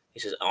 He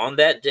says, on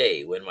that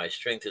day when my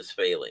strength is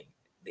failing,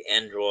 the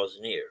end draws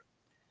near,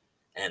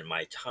 and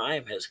my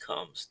time has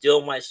come.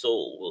 Still, my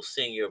soul will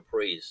sing your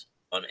praise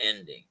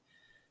unending,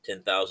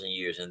 10,000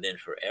 years, and then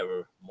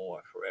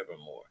forevermore,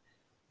 forevermore.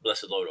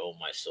 Bless the Lord, oh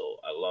my soul.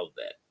 I love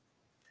that.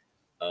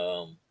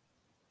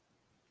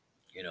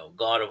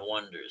 God of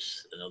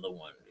wonders, another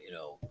one,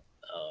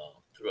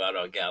 throughout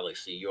our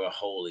galaxy, you are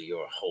holy, you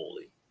are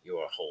holy, you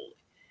are holy.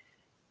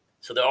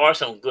 So there are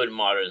some good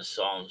modern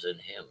psalms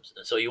and hymns.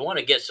 And so you want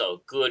to get a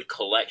good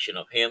collection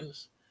of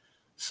hymns,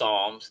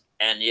 psalms,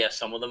 and yes,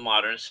 some of the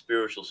modern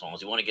spiritual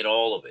songs. You want to get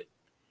all of it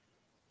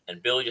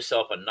and build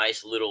yourself a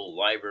nice little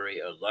library,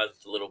 a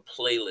nice little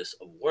playlist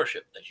of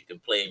worship that you can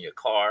play in your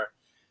car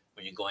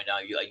when you're going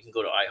down. You can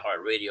go to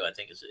iHeartRadio. I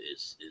think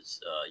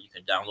you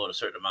can download a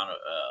certain amount of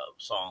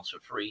songs for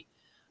free.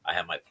 I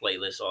have my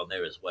playlist on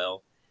there as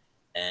well,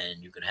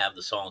 and you can have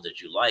the songs that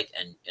you like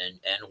and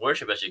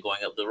worship as you're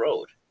going up the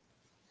road.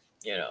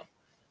 You know,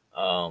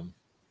 um,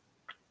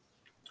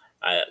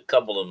 a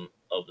couple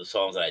of the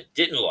songs that I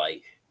didn't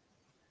like.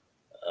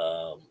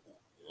 Um,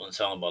 One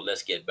song about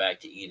let's get back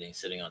to eating,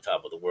 sitting on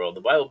top of the world.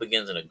 The Bible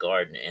begins in a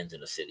garden, ends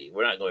in a city.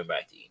 We're not going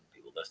back to Eden,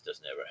 people. That's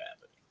just never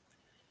happening.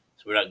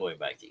 So we're not going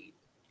back to Eden.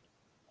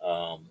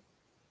 Um,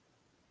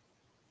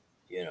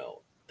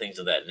 Things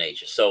of that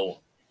nature. So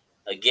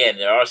again,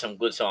 there are some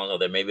good songs out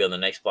there. Maybe on the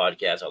next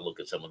podcast, I'll look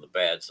at some of the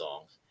bad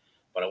songs.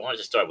 But I wanted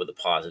to start with the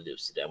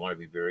positives today. I want to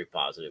be very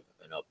positive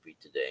and upbeat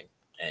today,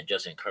 and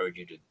just encourage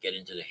you to get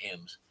into the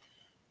hymns,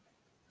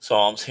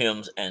 psalms,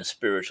 hymns, and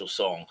spiritual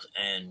songs.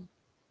 And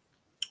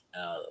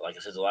like I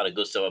said, there's a lot of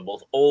good stuff,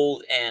 both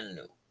old and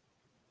new.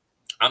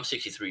 I'm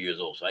 63 years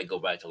old, so I go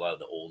back to a lot of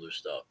the older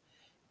stuff.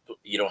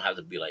 You don't have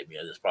to be like me.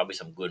 There's probably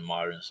some good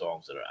modern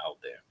songs that are out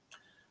there.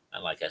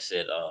 And like I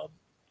said,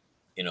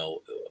 you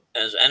know,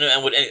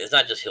 and with it's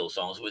not just hill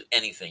songs. With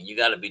anything, you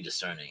got to be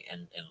discerning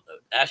and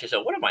ask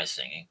yourself, what am I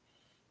singing?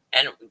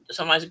 And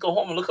sometimes go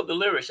home and look up the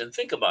lyrics and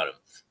think about them.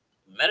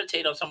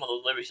 Meditate on some of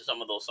those lyrics and some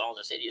of those songs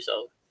and say to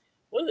yourself,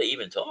 what are they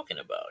even talking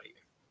about here?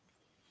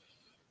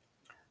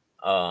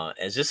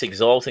 Is this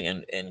exalting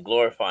and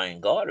glorifying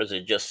God, or is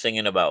it just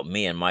singing about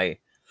me and my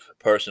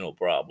personal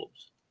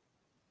problems?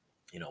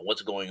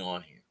 What's going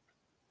on here?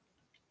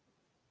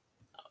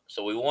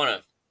 So we want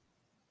to,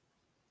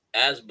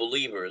 as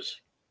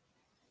believers,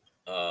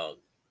 uh,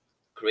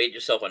 create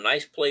yourself a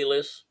nice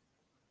playlist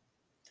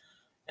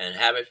and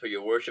have it for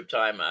your worship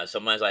time.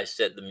 Sometimes I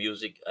set the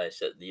music. I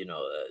set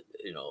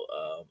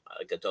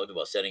like I talked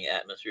about setting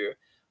atmosphere.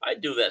 I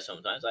do that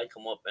sometimes. I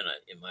come up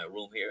in my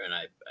room here and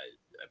I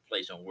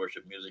play some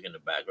worship music in the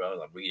background.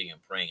 I'm reading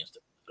and praying and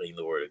studying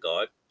the Word of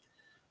God.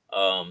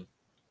 Um,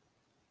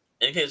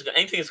 anything that's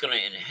going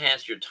to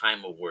enhance your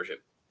time of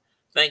worship.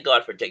 Thank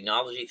God for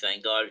technology.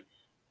 Thank God,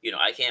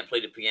 I can't play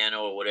the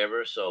piano or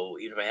whatever. So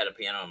even if I had a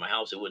piano in my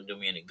house, it wouldn't do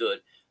me any good.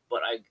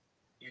 But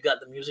you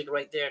got the music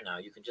right there now.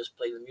 You can just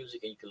play the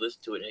music and you can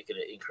listen to it, and it can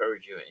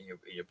encourage you in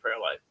your prayer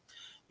life.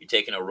 You're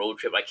taking a road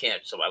trip. I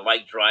can't. So I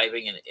like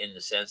driving in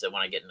the sense that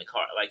when I get in the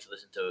car, I like to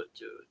listen to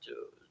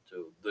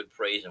good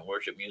praise and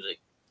worship music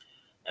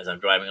as I'm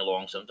driving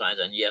along sometimes.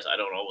 And yes, I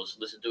don't always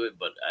listen to it,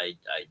 but I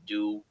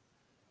do.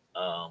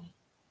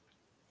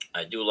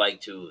 I do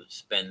like to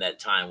spend that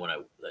time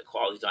that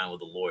quality time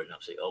with the Lord, and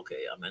I'll say,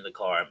 okay, I'm in the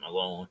car, I'm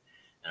alone,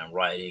 and I'm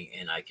riding,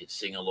 and I could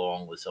sing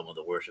along with some of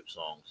the worship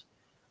songs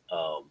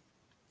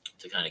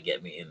to kind of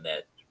get me in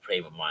that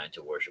frame of mind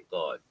to worship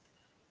God.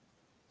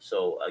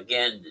 So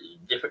again,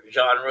 different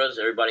genres.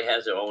 Everybody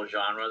has their own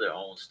genre, their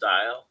own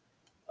style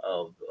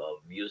of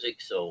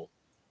music. So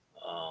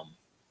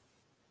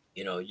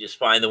just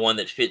find the one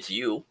that fits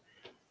you.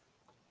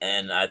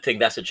 And I think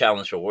that's a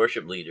challenge for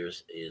worship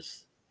leaders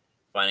is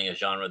finding a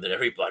genre that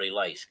everybody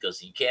likes,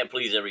 because you can't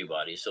please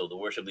everybody. So the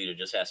worship leader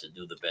just has to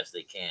do the best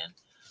they can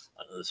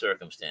under the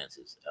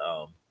circumstances.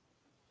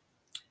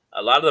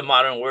 A lot of the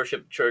modern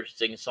worship church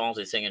singing songs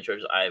they sing in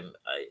church,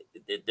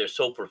 they're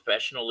so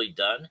professionally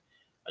done.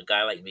 A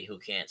guy like me who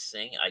can't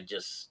sing, I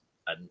just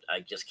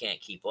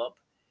can't keep up,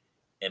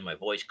 and my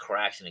voice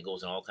cracks and it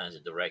goes in all kinds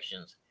of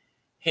directions.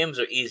 Hymns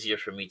are easier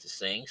for me to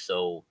sing,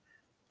 so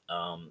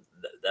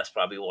that's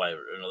probably why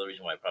another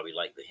reason why I probably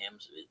like the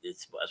hymns.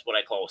 That's what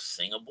I call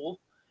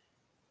singable,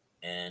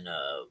 and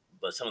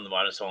but some of the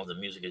modern songs, the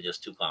music is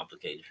just too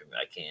complicated for me.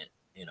 I can't,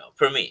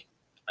 for me,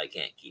 I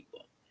can't keep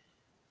up.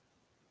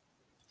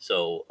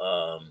 So,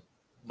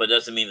 but it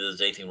doesn't mean that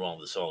there's anything wrong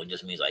with the song. It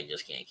just means I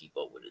just can't keep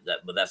up with it.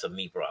 But that's a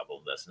me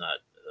problem. That's not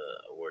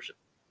a worship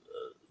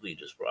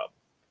leader's problem.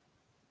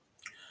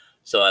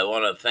 So I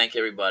want to thank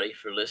everybody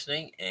for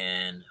listening,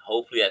 and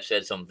hopefully I've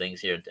said some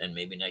things here, and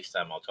maybe next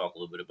time I'll talk a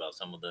little bit about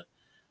some of the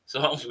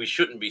songs we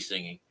shouldn't be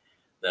singing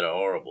that are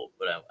horrible,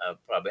 but I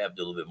probably have to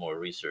do a little bit more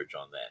research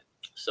on that.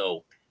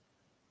 So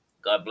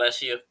God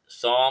bless you.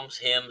 Psalms,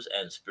 hymns,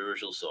 and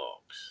spiritual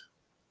songs.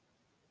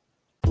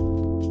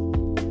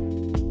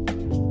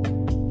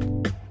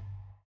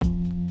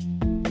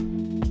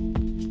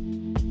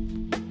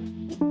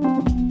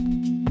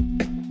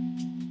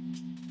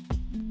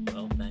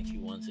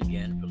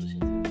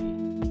 listening to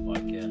the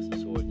podcast, The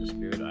Sword and the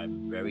Spirit.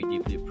 I'm very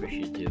deeply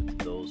appreciative to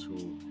those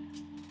who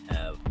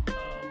have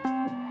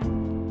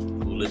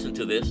who listen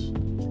to this.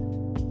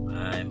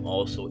 I'm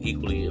also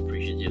equally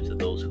appreciative to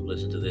those who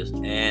listen to this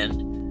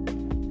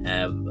and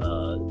have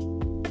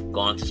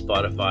gone to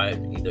Spotify,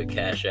 either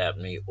Cash App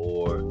me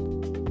or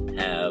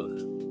have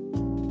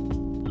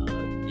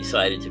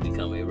decided to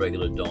become a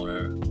regular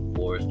donor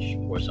for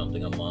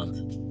something a month,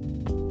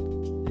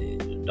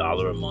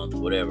 $1 a month,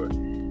 whatever.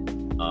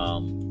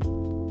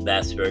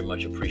 That's very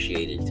much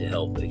appreciated to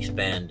help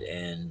expand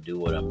and do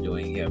what I'm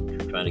doing here. I'm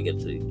trying to get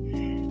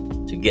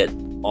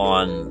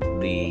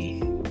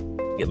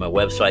get my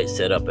website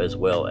set up, as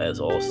well as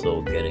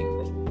also getting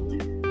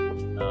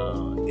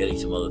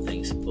some other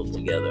things put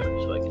together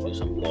so I can do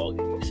some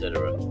blogging,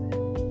 etc.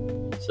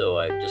 So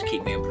I just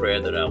keep me in prayer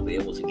that I'll be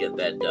able to get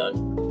that done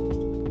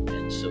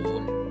and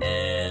soon.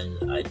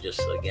 And I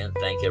just again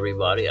thank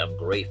everybody. I'm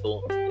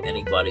grateful to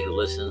anybody who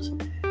listens.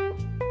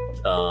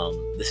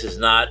 This is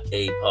not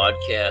a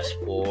podcast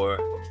for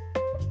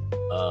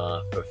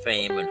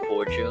fame and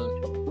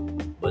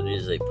fortune, but it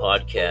is a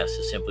podcast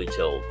to simply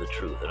tell the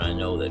truth. And I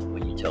know that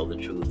when you tell the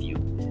truth, you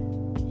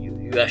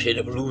actually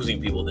end up losing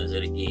people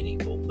instead of gaining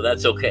people. But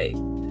that's okay,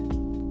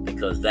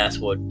 because that's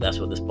what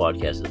this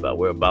podcast is about.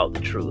 We're about the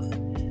truth.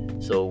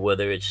 So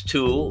whether it's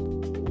 2,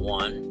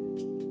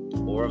 1,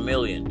 or 1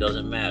 million,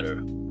 doesn't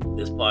matter.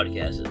 This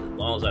podcast is, as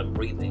long as I'm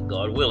breathing,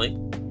 God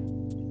willing,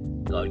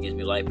 God gives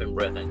me life and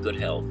breath and good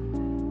health,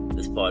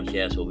 this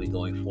podcast will be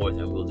going forth,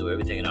 and we'll do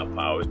everything in our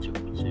power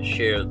to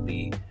share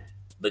the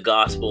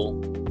gospel,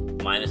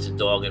 minus the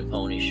dog and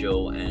pony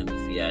show and the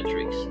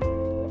theatrics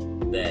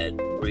that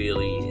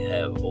really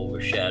have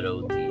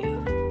overshadowed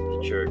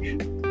the church,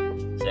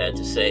 sad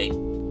to say.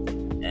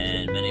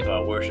 And many of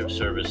our worship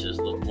services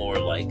look more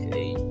like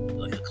a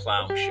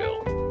clown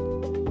show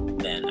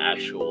than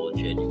actual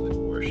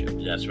genuine worship.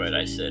 That's right,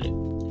 I said it.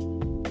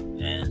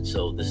 And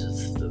so this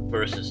is the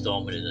first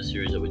installment in the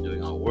series that we're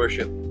doing on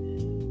worship.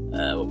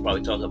 We'll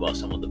probably talk about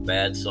some of the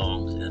bad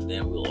songs, and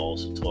then we'll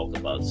also talk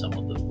about some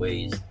of the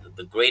ways,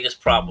 the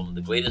greatest problem,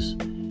 the greatest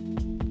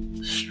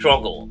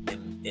struggle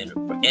in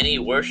any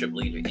worship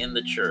leader in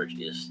the church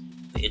is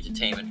the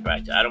entertainment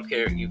factor. I don't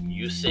care if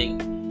you sing,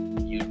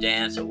 you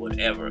dance, or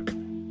whatever.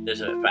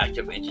 There's a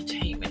factor of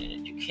entertainment in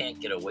it. You can't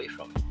get away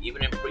from it.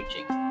 Even in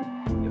preaching,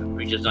 if a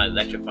preacher's not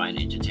electrifying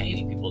and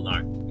entertaining, people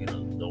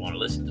don't want to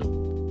listen to it.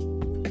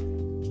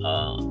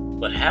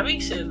 But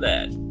having said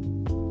that,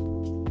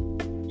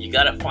 you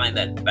got to find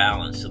that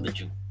balance so that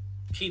you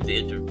keep the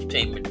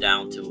entertainment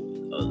down to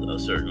a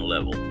certain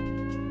level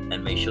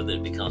and make sure that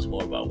it becomes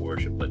more about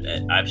worship. But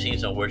I've seen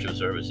some worship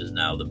services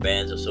now. The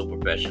bands are so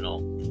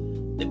professional.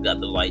 They've got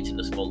the lights and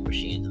the smoke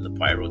machines and the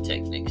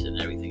pyrotechnics and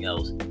everything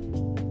else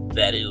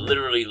that it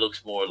literally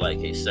looks more like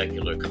a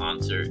secular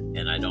concert,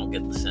 and I don't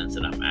get the sense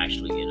that I'm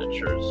actually in a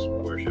church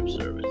worship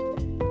service.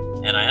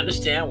 And I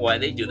understand why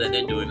they do that.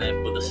 They're doing that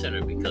for the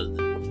sinner, because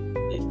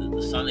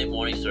the Sunday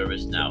morning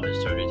service now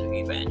has turned into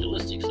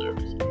evangelistic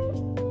service,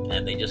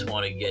 and they just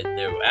want to get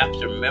their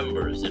after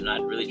members. They're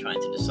not really trying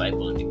to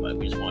disciple anybody.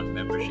 We just want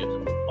memberships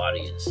and put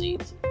body in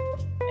seats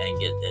and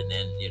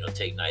then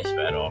take nice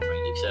fat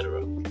offerings,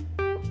 etc.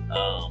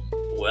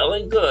 Well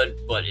and good,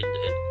 but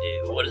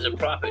what is a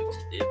profit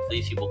if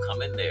these people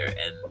come in there?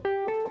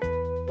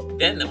 And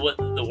then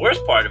the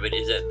worst part of it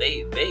is that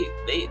they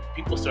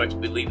people start to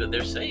believe that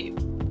they're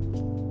saved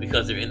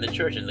because they're in the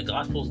church and the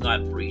gospel's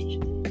not preached.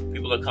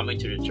 People are coming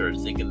to the church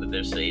thinking that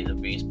they're saved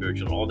and being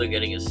spiritual. All they're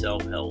getting is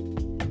self-help,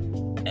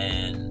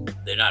 and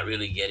they're not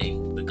really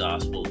getting the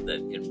gospel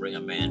that can bring a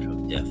man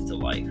from death to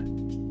life.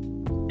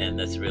 And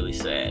that's really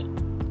sad.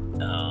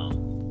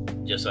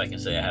 Just so I can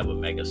say I have a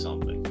mega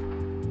something.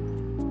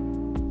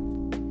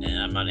 And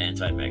I'm not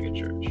anti-mega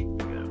church.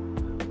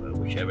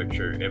 Whichever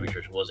church, every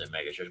church was a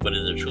mega church, but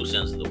in the true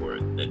sense of the word,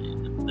 that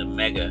the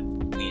mega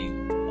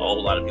meaning a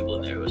whole lot of people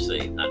in there who are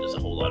saved, not just a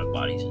whole lot of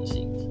bodies and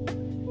seats.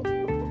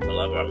 A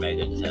lot of our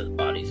mega just has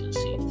bodies and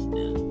seats,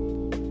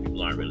 and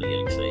people aren't really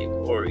getting saved,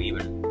 or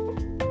even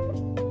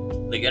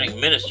they're getting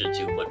ministered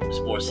to, but it's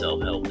more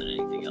self-help than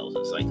anything else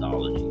in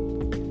psychology.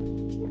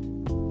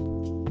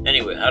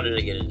 Anyway, how did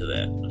I get into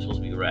that? I'm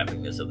supposed to be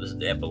wrapping this up. This is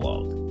the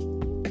epilogue.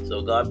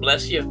 So God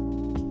bless you.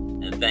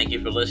 And thank you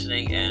for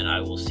listening, and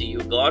I will see you,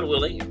 God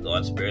willing, if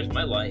God spares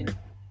my life.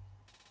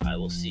 I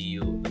will see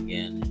you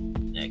again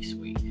next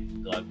week.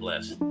 God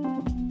bless,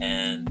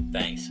 and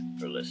thanks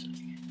for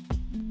listening.